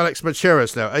talk to Alex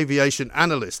Macheras now, aviation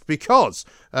analyst, because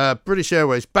British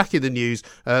Airways back in the news.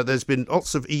 There's been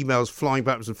lots of emails flying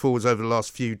backwards and forwards over the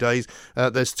last few days.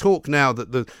 There's talk now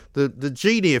that the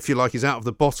genie, if you like, is out of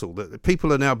the bottle, that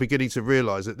people are now beginning to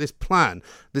realise that this plan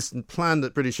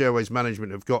that British Airways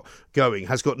management have got going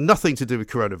has got nothing to do with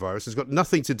coronavirus, has got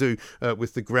nothing to do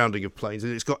with the grounding of planes,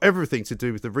 and it's got everything to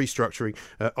do with the restructuring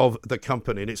of the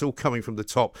company, and it's all coming from the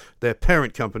top. Their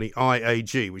parent company,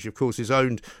 IAG, which of course is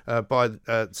owned by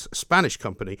a Spanish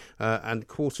company and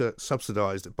quarter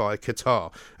subsidised by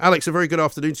Qatar. Alex, a very good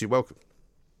afternoon to you. Welcome.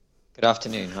 Good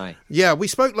afternoon. Hi. Yeah, we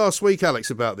spoke last week, Alex,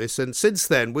 about this, and since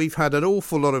then we've had an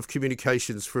awful lot of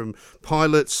communications from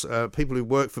pilots, people who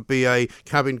work for BA,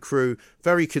 cabin crew,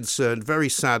 very concerned, very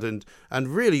saddened, and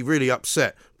really, really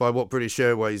upset by what British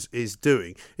Airways is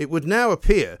doing. It would now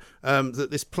appear that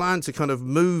this plan to kind of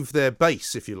move their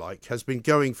base, if you like, has been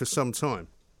going for some time.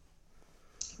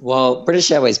 Well,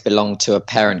 British Airways belong to a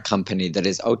parent company that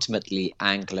is ultimately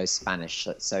Anglo-Spanish.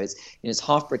 So it's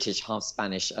half British, half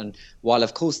Spanish. And while,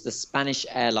 of course, the Spanish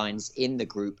airlines in the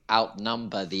group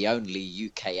outnumber the only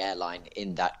UK airline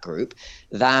in that group,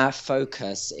 their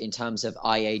focus in terms of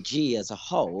IAG as a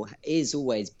whole is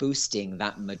always boosting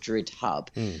that Madrid hub.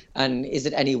 And is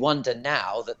it any wonder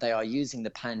now that they are using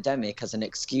the pandemic as an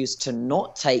excuse to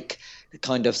not take the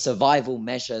kind of survival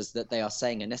measures that they are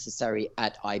saying are necessary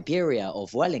at Iberia or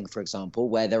Vueling, for example,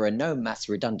 where there are no mass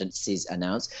redundancies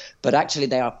announced, but actually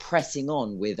they are pressing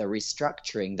on with a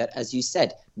restructuring that, as you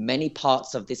said, many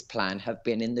parts of this plan have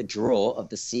been in the drawer of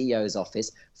the CEO's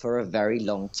office for a very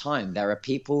long time. There are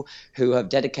people who have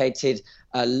dedicated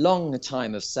a long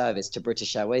time of service to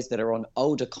British Airways that are on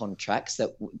older contracts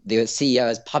that the CEO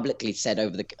has publicly said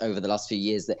over the last few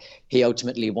years that he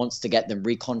ultimately wants to get them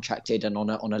recontracted and on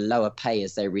a lower pay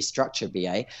as they restructure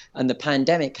BA. And the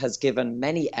pandemic has given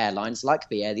many airlines like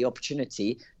BA the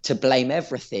opportunity to blame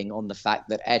everything on the fact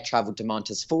that air travel demand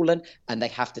has fallen and they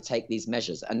have to take these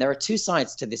measures. And there are two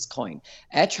sides to this coin.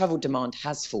 Air travel demand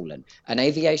has fallen and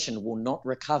aviation will not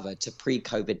recover to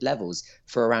pre-COVID levels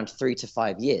for around 3 to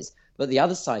 5 years. But the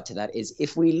other side to that is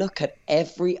if we look at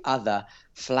every other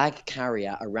flag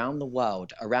carrier around the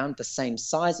world, around the same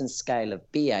size and scale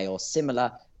of BA or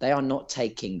similar, they are not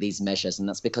taking these measures. And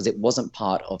that's because it wasn't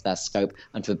part of their scope.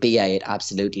 And for BA, it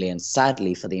absolutely and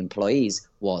sadly for the employees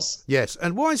was. Yes.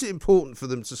 And why is it important for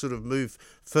them to sort of move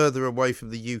further away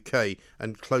from the UK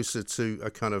and closer to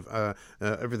a kind of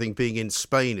everything being in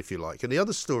Spain, if you like? And the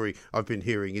other story I've been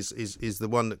hearing is the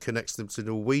one that connects them to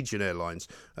Norwegian Airlines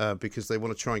because they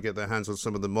want to try and get their hands on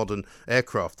some of the modern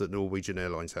aircraft that Norwegian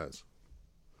Airlines has.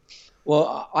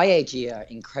 Well, IAG are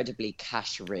incredibly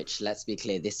cash rich. Let's be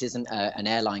clear. This isn't an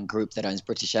airline group that owns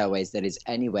British Airways that is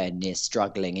anywhere near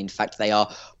struggling. In fact, they are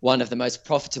one of the most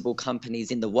profitable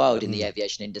companies in the world in the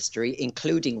aviation industry,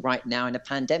 including right now in a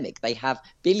pandemic. They have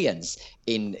billions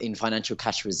in financial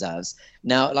cash reserves.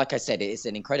 Now, like I said, it is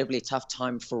an incredibly tough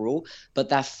time for all, but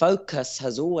their focus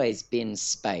has always been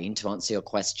Spain, to answer your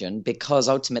question, because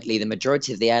ultimately the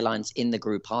majority of the airlines in the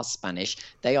group are Spanish.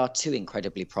 They are too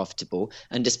incredibly profitable.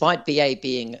 And despite BA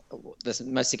being the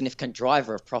most significant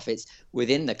driver of profits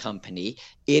within the company,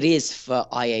 it is, for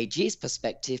IAG's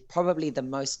perspective, probably the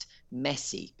most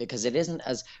messy because it isn't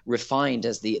as refined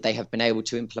as they have been able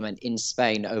to implement in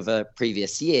Spain over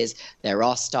previous years. There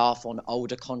are staff on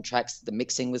older contracts, the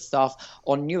mixing with staff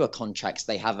on newer contracts.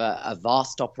 They have a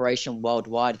vast operation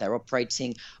worldwide. They're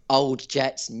operating old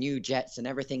jets, new jets, and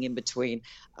everything in between.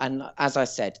 And as I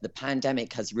said, the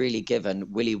pandemic has really given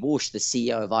Willie Walsh, the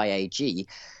CEO of IAG,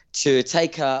 to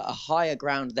take a higher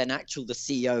ground than the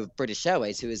CEO of British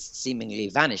Airways, who has seemingly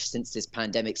vanished since this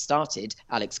pandemic started,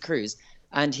 Alex Cruz.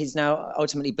 And he's now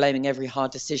ultimately blaming every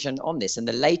hard decision on this. And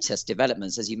the latest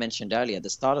developments, as you mentioned earlier at the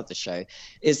start of the show,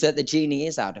 is that the genie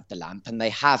is out of the lamp. And they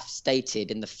have stated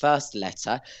in the first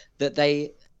letter that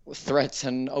they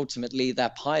threaten ultimately their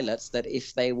pilots that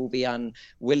if they will be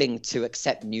unwilling to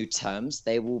accept new terms,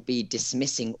 they will be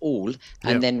dismissing all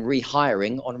and then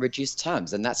rehiring on reduced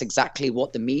terms. And that's exactly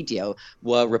what the media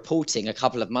were reporting a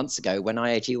couple of months ago when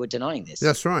IAG were denying this.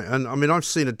 That's right. And I mean, I've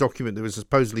seen a document that was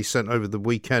supposedly sent over the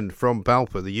weekend from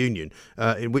BALPA, the union,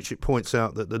 in which it points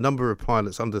out that the number of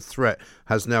pilots under threat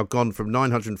has now gone from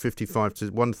 955 to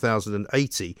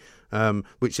 1,080.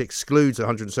 Which excludes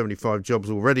 175 jobs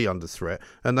already under threat.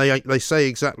 And they say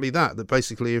exactly that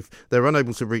basically if they're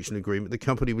unable to reach an agreement, the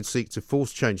company would seek to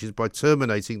force changes by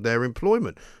terminating their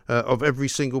employment of every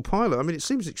single pilot. I mean, it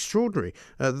seems extraordinary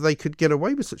that they could get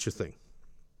away with such a thing.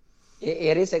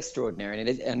 It is extraordinary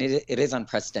and it is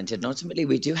unprecedented. And ultimately,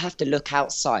 we do have to look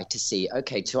outside to see,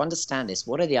 okay, to understand this,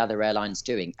 what are the other airlines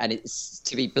doing? And it's,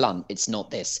 to be blunt, it's not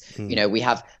this. You know, we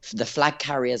have the flag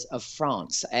carriers of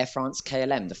France, Air France,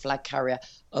 KLM, the flag carrier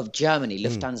of Germany,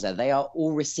 Lufthansa. They are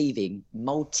all receiving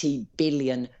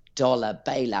multi-billion dollar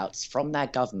bailouts from their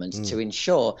governments to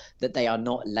ensure that they are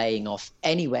not laying off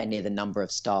anywhere near the number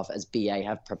of staff as BA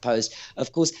have proposed.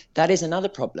 Of course, that is another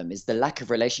problem, is the lack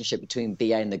of relationship between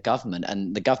BA and the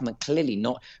government clearly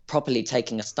not properly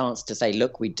taking a stance to say,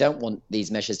 look, we don't want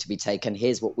these measures to be taken.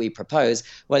 Here's what we propose.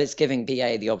 Well, it's giving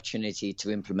BA the opportunity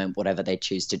to implement whatever they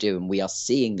choose to do. And we are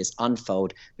seeing this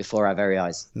unfold before our very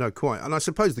eyes. No, quite. And I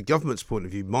suppose the government's point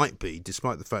of view might be,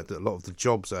 despite the fact that a lot of the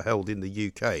jobs are held in the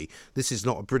UK, this is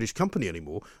not a British company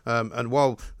anymore, and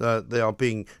while they are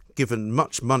being given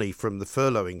much money from the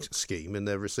furloughing scheme and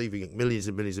they're receiving millions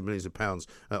and millions and millions of pounds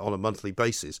on a monthly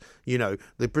basis, you know,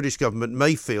 the British government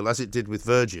may feel, as it did with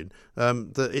Virgin,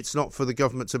 that it's not for the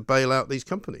government to bail out these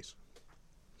companies.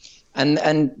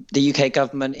 And the UK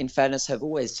government, in fairness, have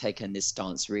always taken this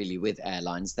stance really with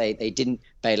airlines. They didn't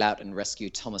bail out and rescue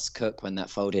Thomas Cook when that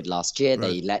folded last year. Right.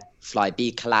 They let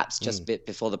Flybe collapse just a bit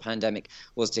before the pandemic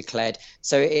was declared.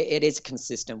 So it is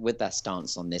consistent with their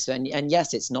stance on this. And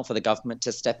yes, it's not for the government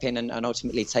to step in and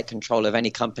ultimately take control of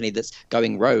any company that's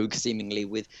going rogue, seemingly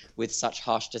with such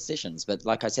harsh decisions. But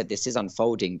like I said, this is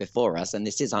unfolding before us, and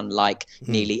this is unlike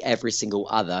nearly every single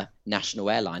other national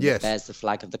airline that bears the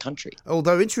flag of the country.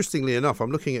 Although, interestingly enough,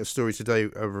 I'm looking at a story today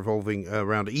revolving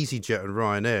around EasyJet and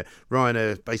Ryanair.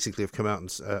 Ryanair basically have come out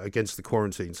and, against the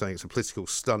quarantine, saying it's a political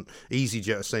stunt.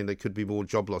 EasyJet are saying there could be more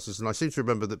job losses. And I seem to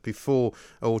remember that before,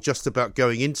 or just about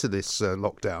going into this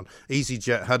lockdown,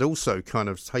 EasyJet had also kind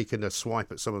of taken a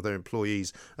swipe at some of their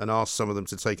employees and asked some of them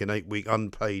to take an 8-week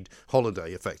unpaid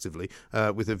holiday, effectively,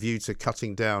 with a view to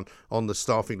cutting down on the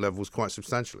staffing levels quite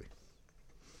substantially.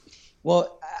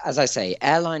 Well, as I say,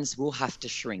 airlines will have to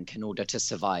shrink in order to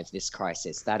survive this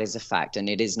crisis. That is a fact. And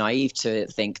it is naive to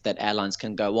think that airlines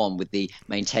can go on with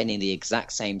maintaining the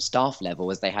exact same staff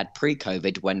level as they had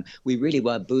pre-COVID, when we really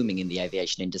were booming in the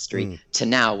aviation industry, to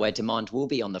now where demand will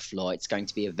be on the floor. It's going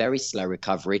to be a very slow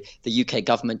recovery. The UK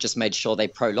government just made sure they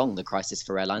prolonged the crisis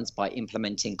for airlines by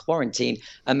implementing quarantine,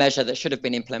 a measure that should have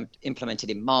been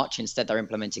implemented in March. Instead, they're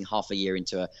implementing half a year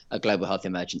into a global health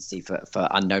emergency for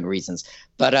unknown reasons.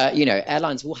 But,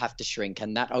 airlines will have to shrink,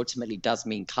 and that ultimately does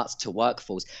mean cuts to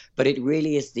workforce. But it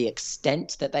really is the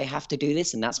extent that they have to do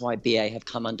this, and that's why BA have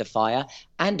come under fire.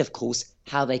 And of course,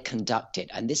 how they conduct it.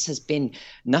 And this has been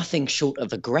nothing short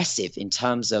of aggressive in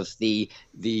terms of the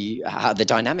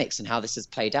dynamics and how this has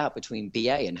played out between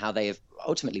BA and how they have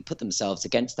ultimately put themselves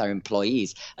against their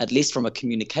employees. At least from a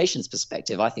communications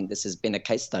perspective, I think this has been a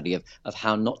case study of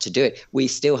how not to do it. We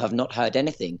still have not heard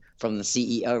anything from the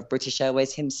CEO of British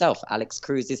Airways himself. Alex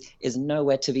Cruz is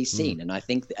nowhere to be seen. And I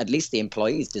think at least the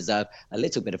employees deserve a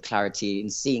little bit of clarity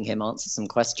in seeing him answer some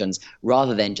questions,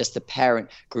 rather than just the parent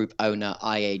group owner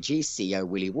IAG CEO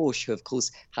Willie Walsh, who of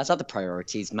course has other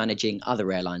priorities, managing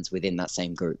other airlines within that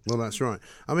same group. Well, that's right.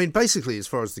 I mean, basically, as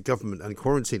far as the government and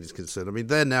quarantine is concerned, I mean,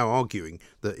 they're now arguing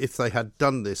that if they had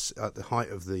done this at the height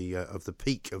of the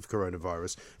peak of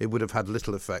coronavirus, it would have had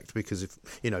little effect, because if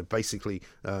basically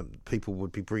people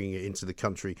would be bringing it into the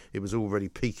country. It was already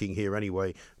peaking here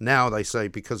anyway. Now they say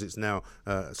because it's now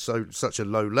such a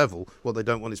low level, what they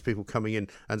don't want is people coming in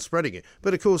and spreading it.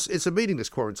 But of course, it's a meaningless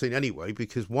quarantine anyway,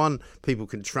 because one, people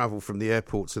can travel from the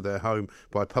airport to their home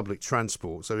by public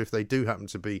transport. So if they do happen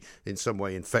to be in some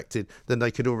way infected, then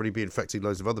they could already be infecting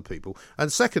loads of other people.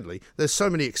 And secondly, there's so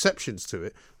many exceptions to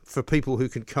it for people who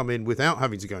can come in without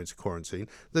having to go into quarantine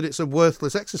that it's a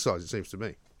worthless exercise, it seems to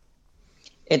me.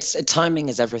 It's timing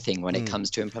is everything when it comes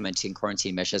to implementing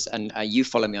quarantine measures. And you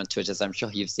follow me on Twitter, so I'm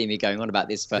sure you've seen me going on about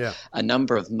this for a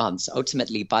number of months.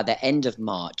 Ultimately, by the end of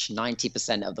March,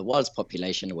 90% of the world's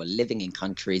population were living in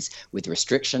countries with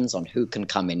restrictions on who can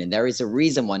come in. And there is a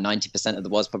reason why 90% of the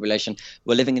world's population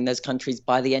were living in those countries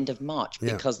by the end of March,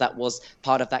 because that was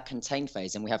part of that contain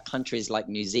phase. And we have countries like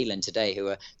New Zealand today who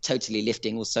are totally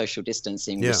lifting all social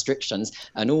distancing restrictions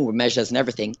and all measures and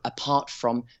everything, apart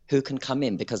from who can come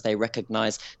in, because they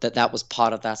recognize that was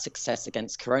part of their success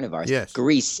against coronavirus. Yes.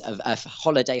 Greece, a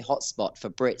holiday hotspot for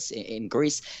Brits in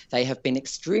Greece, they have been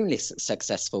extremely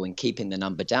successful in keeping the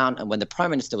number down. And when the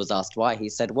Prime Minister was asked why, he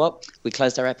said, well, we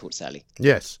closed our airports early.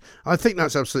 Yes, I think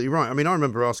that's absolutely right. I mean, I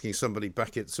remember asking somebody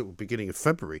back at sort of beginning of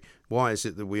February, why is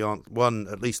it that we aren't,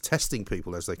 at least testing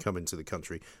people as they come into the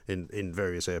country in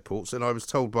various airports? And I was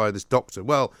told by this doctor,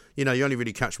 well, you only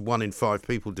really catch 1 in 5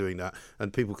 people doing that,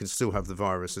 and people can still have the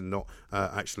virus and not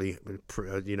actually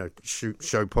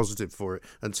show positive for it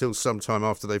until sometime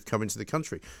after they've come into the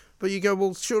country. But you go,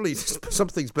 well, surely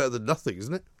something's better than nothing,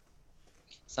 isn't it?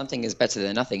 Something is better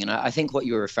than nothing. And I think what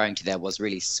you were referring to there was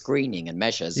really screening and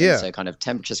measures. And so kind of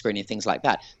temperature screening, things like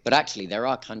that. But actually, there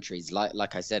are countries,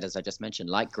 like I said, as I just mentioned,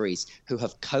 like Greece, who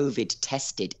have COVID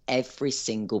tested every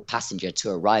single passenger to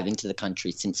arrive into the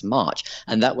country since March.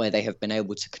 And that way they have been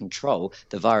able to control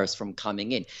the virus from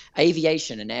coming in.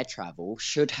 Aviation and air travel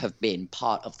should have been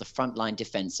part of the frontline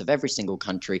defense of every single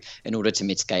country in order to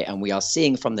mitigate. And we are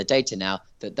seeing from the data now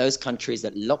that those countries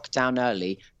that locked down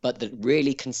early, but that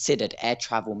really considered air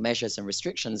travel measures and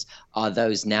restrictions, are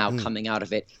those now coming out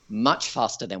of it much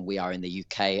faster than we are in the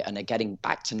UK and are getting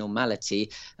back to normality.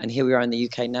 And here we are in the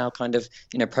UK now kind of,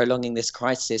 prolonging this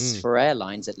crisis for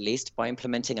airlines, at least, by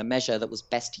implementing a measure that was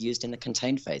best used in the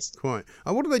contained phase. Quite.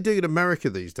 And what are they doing in America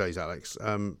these days, Alex?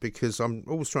 Because I'm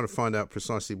always trying to find out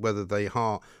precisely whether they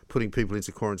are putting people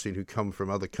into quarantine who come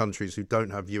from other countries who don't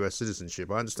have US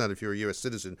citizenship. I understand if you're a US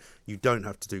citizen, you don't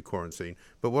have to do quarantine.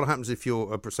 But what happens if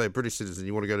you're, say, a British citizen,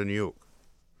 you want to go to New York?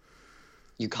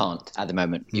 You can't at the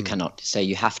moment. You cannot. So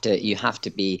you have to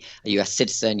be a US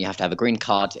citizen. You have to have a green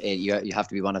card. You have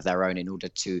to be one of their own in order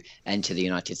to enter the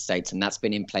United States, and that's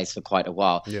been in place for quite a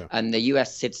while. Yeah. And the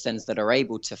US citizens that are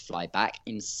able to fly back,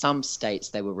 in some states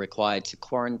they were required to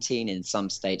quarantine. In some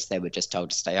states they were just told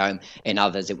to stay home. In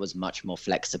others it was much more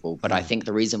flexible. But I think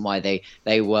the reason why they've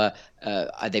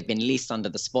been least under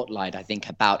the spotlight, I think,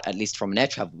 about, at least from an air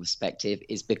travel perspective,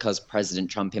 is because President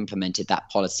Trump implemented that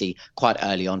policy quite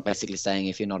early on, basically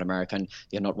saying if you're not American,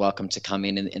 you're not welcome to come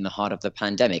in the heart of the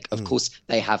pandemic. Of course,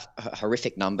 they have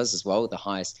horrific numbers as well, the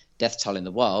highest death toll in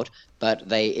the world, but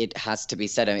it has to be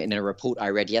said, in a report I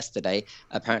read yesterday,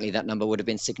 apparently that number would have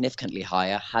been significantly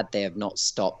higher had they have not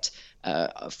stopped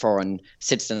foreign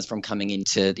citizens from coming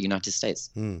into the United States.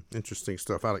 Interesting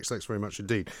stuff. Alex, thanks very much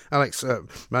indeed. Alex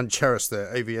Mancharis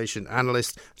there, aviation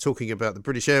analyst, talking about the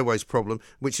British Airways problem,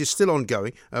 which is still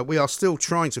ongoing. We are still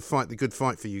trying to fight the good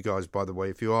fight for you guys, by the way.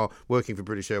 If you are working for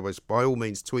British Airways, by all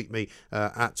means, tweet me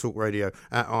at Talk Radio,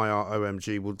 at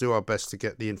IROMG. We'll do our best to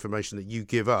get the information that you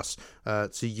give us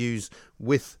to use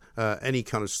with any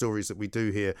kind of stories that we do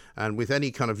here and with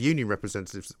any kind of union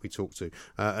representatives that we talk to.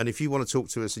 And if you want to talk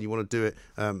to us and you want to do it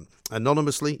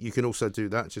anonymously, you can also do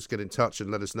that. Just get in touch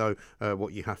and let us know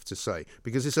what you have to say,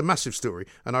 because it's a massive story,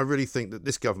 and I really think that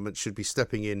this government should be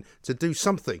stepping in to do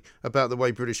something about the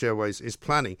way British Airways is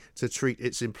planning to treat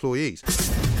its employees.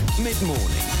 Mid-morning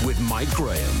with Mike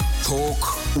Graham.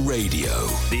 Talk Radio.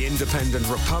 The Independent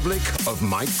Republic of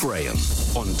Mike Graham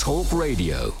on Talk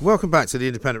Radio. Welcome back to the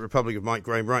Independent Republic of Mike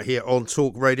Graham right here on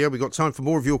Talk Radio. We've got time for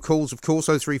more of your calls, of course,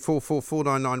 0344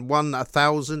 499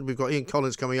 1000. We've got Ian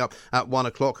Collins coming up at 1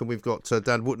 o'clock, and we've got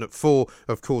Dan Wootton at 4,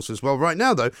 of course, as well. Right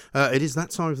now, though, it is that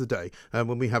time of the day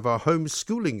when we have our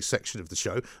homeschooling section of the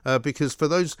show, because for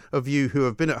those of you who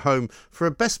have been at home for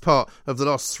a best part of the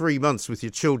last 3 months with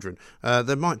your children,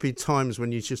 there might be times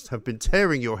when you just have been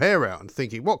tearing your hair out and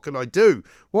thinking, what can I do?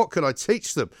 What can I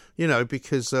teach them? You know,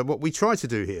 because what we try to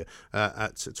do here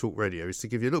at Talk Radio is to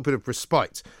give you a little bit of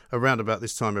respite around about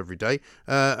this time every day.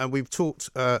 And we've talked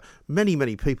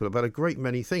many people about a great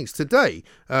many things. Today,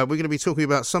 we're going to be talking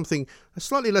about something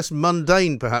slightly less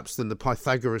mundane, perhaps, than the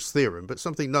Pythagoras theorem, but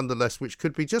something nonetheless which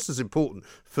could be just as important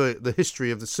for the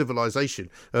history of the civilization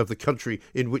of the country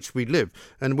in which we live.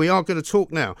 And we are going to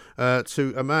talk now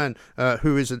to a man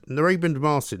who is Raymond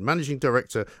Martin, Managing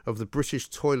Director of the British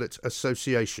Toilet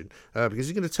Association, because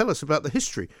he's going to tell us about the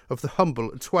history of the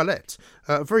humble toilette.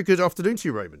 Very good afternoon to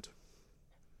you, Raymond.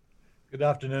 Good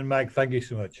afternoon, Mike. Thank you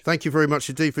so much. Thank you very much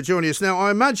indeed for joining us. Now,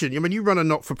 I imagine, you run a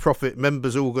not-for-profit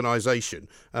members' organisation,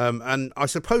 and I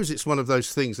suppose it's one of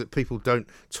those things that people don't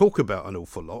talk about an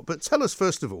awful lot. But tell us,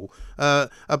 first of all,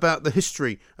 about the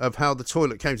history of how the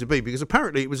toilet came to be, because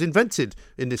apparently it was invented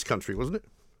in this country, wasn't it?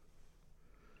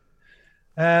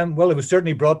 Well, it was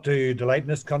certainly brought to light in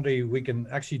this country. We can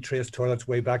actually trace toilets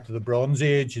way back to the Bronze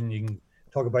Age, and you can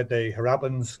talk about the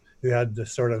Harappans, who had the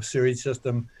sort of sewage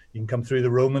system. You can come through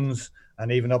the Romans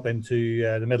and even up into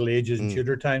the Middle Ages and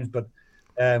Tudor times. But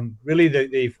really,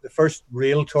 the first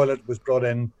real toilet was brought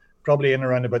in probably in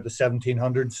around about the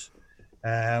 1700s,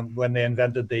 when they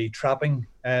invented the trapping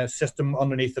system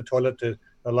underneath the toilet to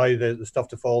allow the stuff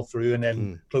to fall through and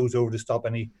then close over to stop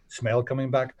any smell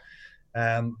coming back.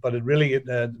 But it really,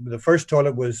 the first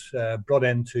toilet was brought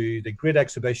into the Great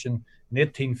Exhibition in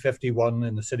 1851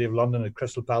 in the City of London at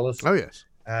Crystal Palace. Oh, yes.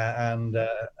 And a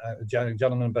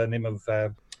gentleman by the name of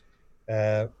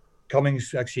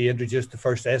Cummings actually introduced the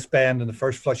first S-bend and the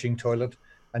first flushing toilet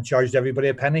and charged everybody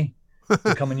a penny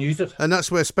to come and use it. And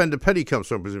that's where spend a penny comes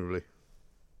from, presumably.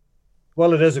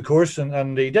 Well, it is, of course,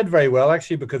 and he did very well,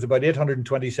 actually, because about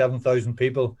 827,000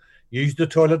 people used the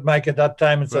toilet, Mike, at that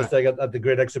time, and such like at the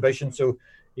Great Exhibition. So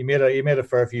he made a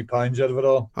fair few pounds out of it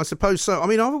all. I suppose so. I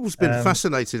mean, I've always been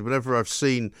fascinated whenever I've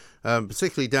seen,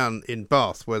 particularly down in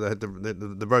Bath, where they had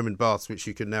the Roman baths, which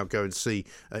you can now go and see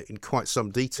in quite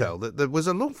some detail, that there was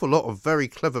an awful lot of very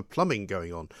clever plumbing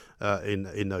going on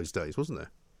in those days, wasn't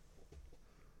there?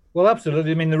 Well,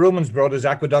 absolutely. I mean, the Romans brought us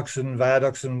aqueducts and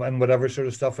viaducts and whatever sort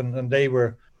of stuff, and they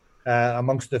were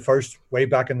amongst the first way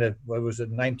back in the,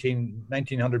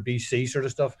 1900 BC sort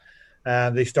of stuff.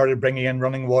 They started bringing in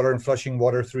running water and flushing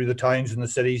water through the towns and the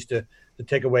cities to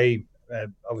take away,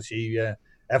 obviously,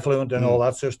 effluent and all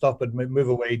that sort of stuff, but move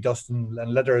away dust and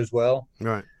litter as well.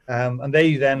 Right. And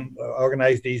they then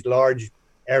organized these large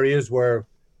areas where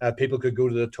people could go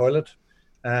to the toilet.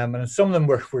 And some of them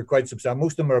were quite substantial.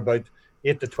 Most of them were about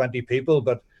 8 to 20 people,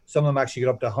 but Some of them actually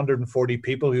got up to 140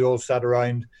 people who all sat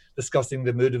around discussing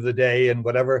the mood of the day and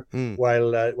whatever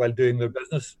while doing their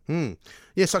business.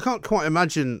 Yes, I can't quite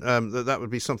imagine that would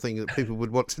be something that people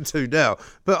would want to do now.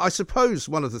 But I suppose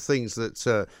one of the things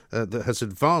that has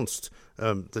advanced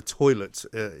the toilet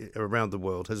around the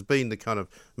world has been the kind of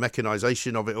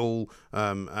mechanisation of it all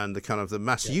and the kind of the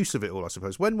mass use of it all, I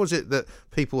suppose. When was it that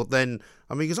people then...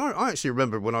 I mean, because I actually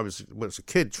remember when I was a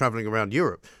kid travelling around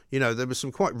Europe, there were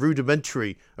some quite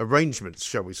rudimentary arrangements,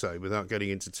 shall we say, without getting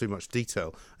into too much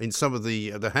detail, in some of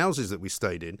the houses that we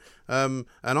stayed in. And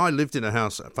I lived in a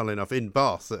house, funnily enough, in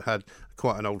Bath that had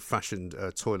quite an old-fashioned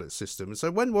toilet system. And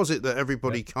so when was it that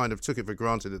everybody kind of took it for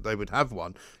granted that they would have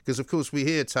one? Because, of course, we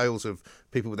hear tales of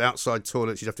people with outside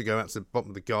toilets. You'd have to go out to the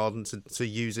bottom of the garden to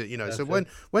use it. So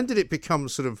when did it become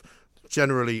sort of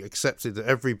generally accepted that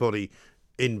everybody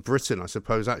in Britain, I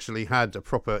suppose, actually had a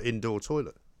proper indoor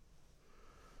toilet?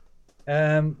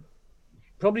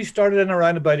 Probably started in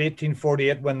around about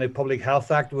 1848 when the Public Health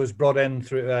Act was brought in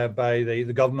through by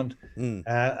the government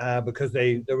because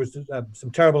there was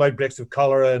some terrible outbreaks of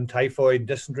cholera and typhoid,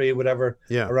 dysentery, whatever,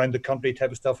 around the country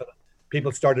type of stuff. And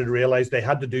people started to realise they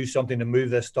had to do something to move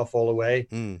this stuff all away.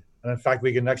 And in fact,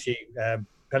 we can actually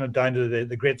pin it down to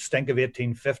the Great Stink of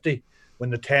 1850 when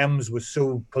the Thames was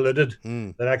so polluted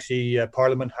that actually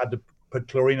Parliament had to put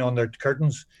chlorine on their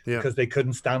curtains because they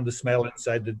couldn't stand the smell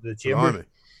inside the chamber.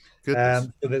 So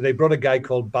they brought a guy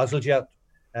called Bazalgette,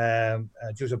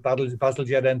 Joseph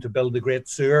Bazalgette, in to build the Great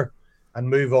Sewer and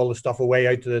move all the stuff away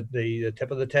out to the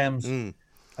tip of the Thames. And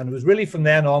it was really from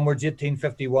then onwards,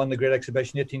 1851, the Great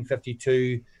Exhibition,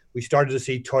 1852, we started to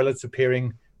see toilets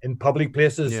appearing in public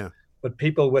places. But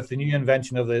people with the new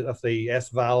invention of the S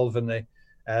valve and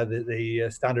the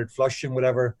standard flush and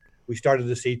whatever, we started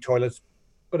to see toilets.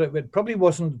 But it probably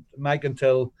wasn't, Mike,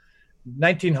 until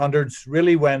 1900s,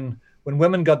 really, when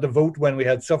women got the vote, when we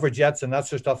had suffragettes and that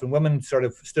sort of stuff, and women sort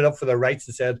of stood up for their rights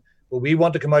and said, well, we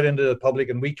want to come out into the public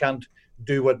and we can't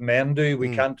do what men do.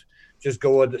 We can't just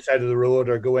go at the side of the road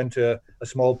or go into a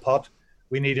small pot.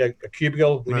 We need a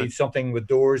cubicle. We need something with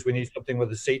doors. We need something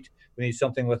with a seat. We need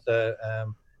something with a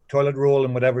toilet roll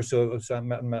and whatever so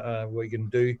we can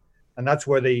do. And that's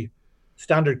where the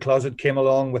standard closet came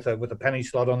along with a penny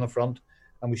slot on the front.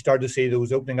 And we started to see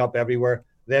those opening up everywhere.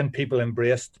 Then people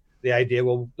embraced the idea,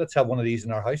 well, let's have one of these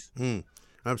in our house.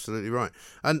 Absolutely right.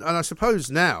 And I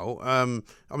suppose now,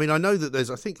 I mean, I know that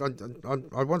there's, I think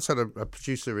I once had a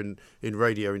producer in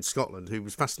radio in Scotland who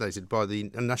was fascinated by the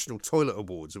National Toilet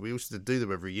Awards, and we used to do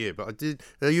them every year. But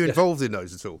are you involved in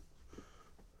those at all?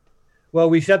 Well,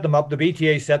 we set them up. The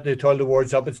BTA set the Toilet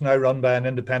Awards up. It's now run by an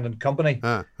independent company.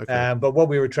 Okay. But what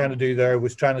we were trying to do there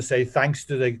was trying to say thanks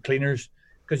to the cleaners,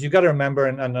 because you've got to remember,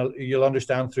 and you'll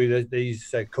understand through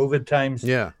these COVID times,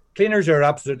 cleaners are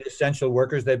absolutely essential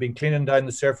workers. They've been cleaning down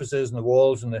the surfaces and the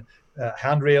walls and the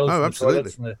handrails and the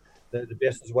toilets and the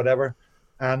basins, whatever.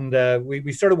 And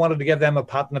we sort of wanted to give them a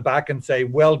pat on the back and say,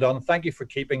 well done. Thank you for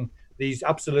keeping these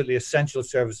absolutely essential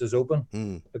services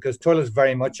open, because toilets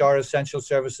very much are essential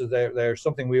services. They're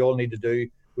something we all need to do.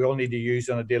 We all need to use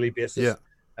on a daily basis,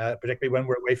 particularly when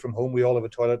we're away from home. We all have a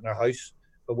toilet in our house.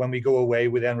 But when we go away,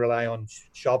 we then rely on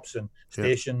shops and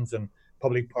stations and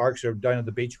public parks or down at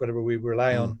the beach, whatever. We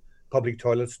rely on public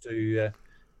toilets to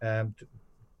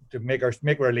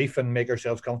make relief and make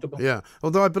ourselves comfortable. Yeah,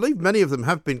 although I believe many of them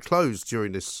have been closed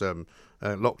during this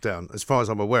lockdown, as far as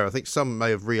I'm aware. I think some may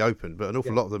have reopened, but an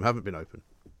awful lot of them haven't been open.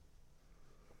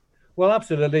 Well,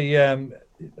 absolutely.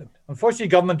 Unfortunately,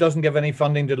 government doesn't give any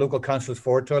funding to local councils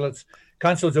for toilets.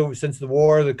 Councils, since the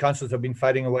war, the councils have been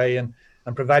fighting away and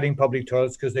providing public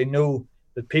toilets because they know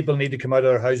that people need to come out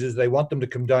of their houses. They want them to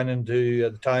come down into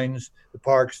the towns, the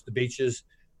parks, the beaches,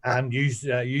 and use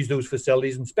those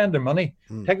facilities and spend their money.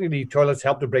 Technically, toilets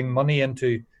help to bring money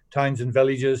into towns and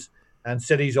villages and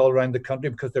cities all around the country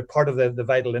because they're part of the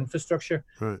vital infrastructure.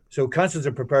 Right. So councils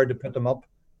are prepared to put them up.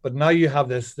 But now you have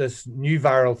this new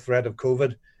viral threat of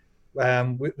COVID.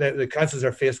 The councils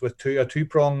are faced with a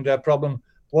two-pronged problem.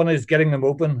 One is getting them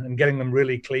open and getting them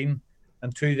really clean,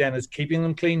 and two then is keeping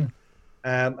them clean.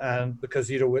 And because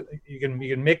you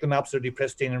can make them absolutely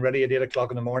pristine and ready at 8 o'clock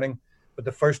in the morning, but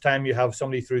the first time you have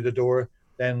somebody through the door,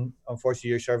 then unfortunately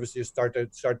your services start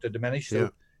to diminish. So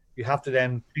you have to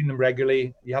then clean them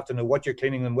regularly. You have to know what you're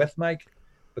cleaning them with, Mike,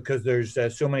 because there's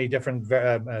so many different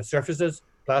surfaces: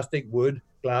 plastic, wood,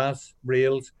 glass,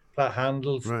 rails, flat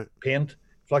handles, paint,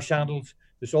 flush handles.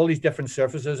 There's all these different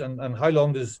surfaces, and how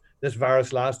long does this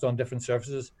virus last on different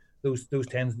surfaces? those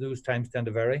times tend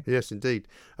to vary. Yes, indeed.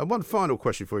 And one final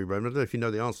question for you, Raymond. I don't know if you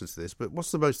know the answer to this, but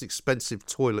what's the most expensive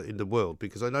toilet in the world?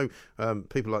 Because I know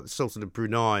people like the Sultan of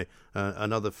Brunei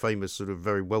and other famous sort of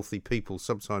very wealthy people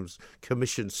sometimes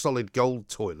commission solid gold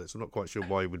toilets. I'm not quite sure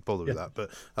why you would bother with that. But,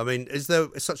 I mean, is there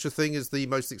such a thing as the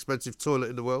most expensive toilet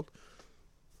in the world?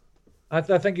 I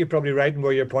think you're probably right in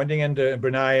where you're pointing into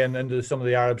Brunei and into some of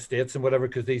the Arab states and whatever,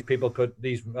 because these people put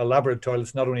these elaborate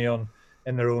toilets not only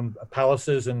in their own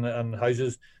palaces and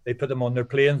houses, they put them on their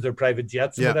planes, their private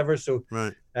jets and whatever. So,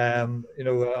 right.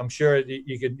 I'm sure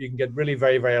you can get really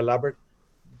very, very elaborate.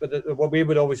 But what we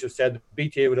would always have said,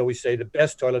 BTA would always say, the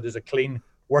best toilet is a clean,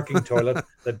 working toilet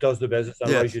that does the business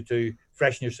and allows you to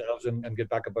freshen yourselves and get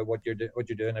back about what you're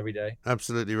doing every day.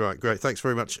 Absolutely right. Great. Thanks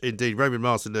very much indeed. Raymond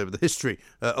Marsden there with the history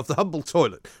of the humble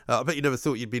toilet. I bet you never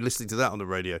thought you'd be listening to that on the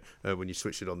radio when you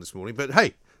switched it on this morning. But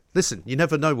hey, listen, you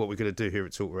never know what we're going to do here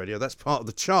at Talk Radio. That's part of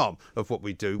the charm of what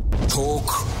we do. Talk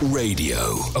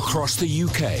Radio. Across the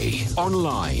UK.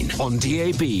 Online, on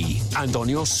DAB and on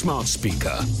your smart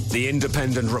speaker. The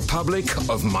Independent Republic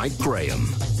of Mike Graham.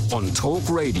 On Talk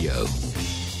Radio.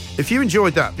 If you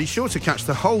enjoyed that, be sure to catch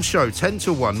the whole show 10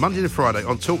 till 1, Monday to Friday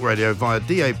on Talk Radio via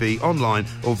DAB, online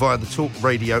or via the Talk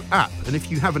Radio app. And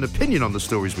if you have an opinion on the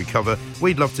stories we cover,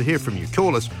 we'd love to hear from you.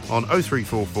 Call us on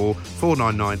 0344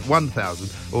 499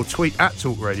 1000 or tweet at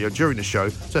Talk Radio during the show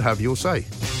to have your say.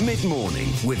 Mid-morning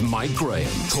with Mike Graham.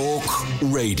 Talk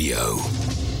Radio.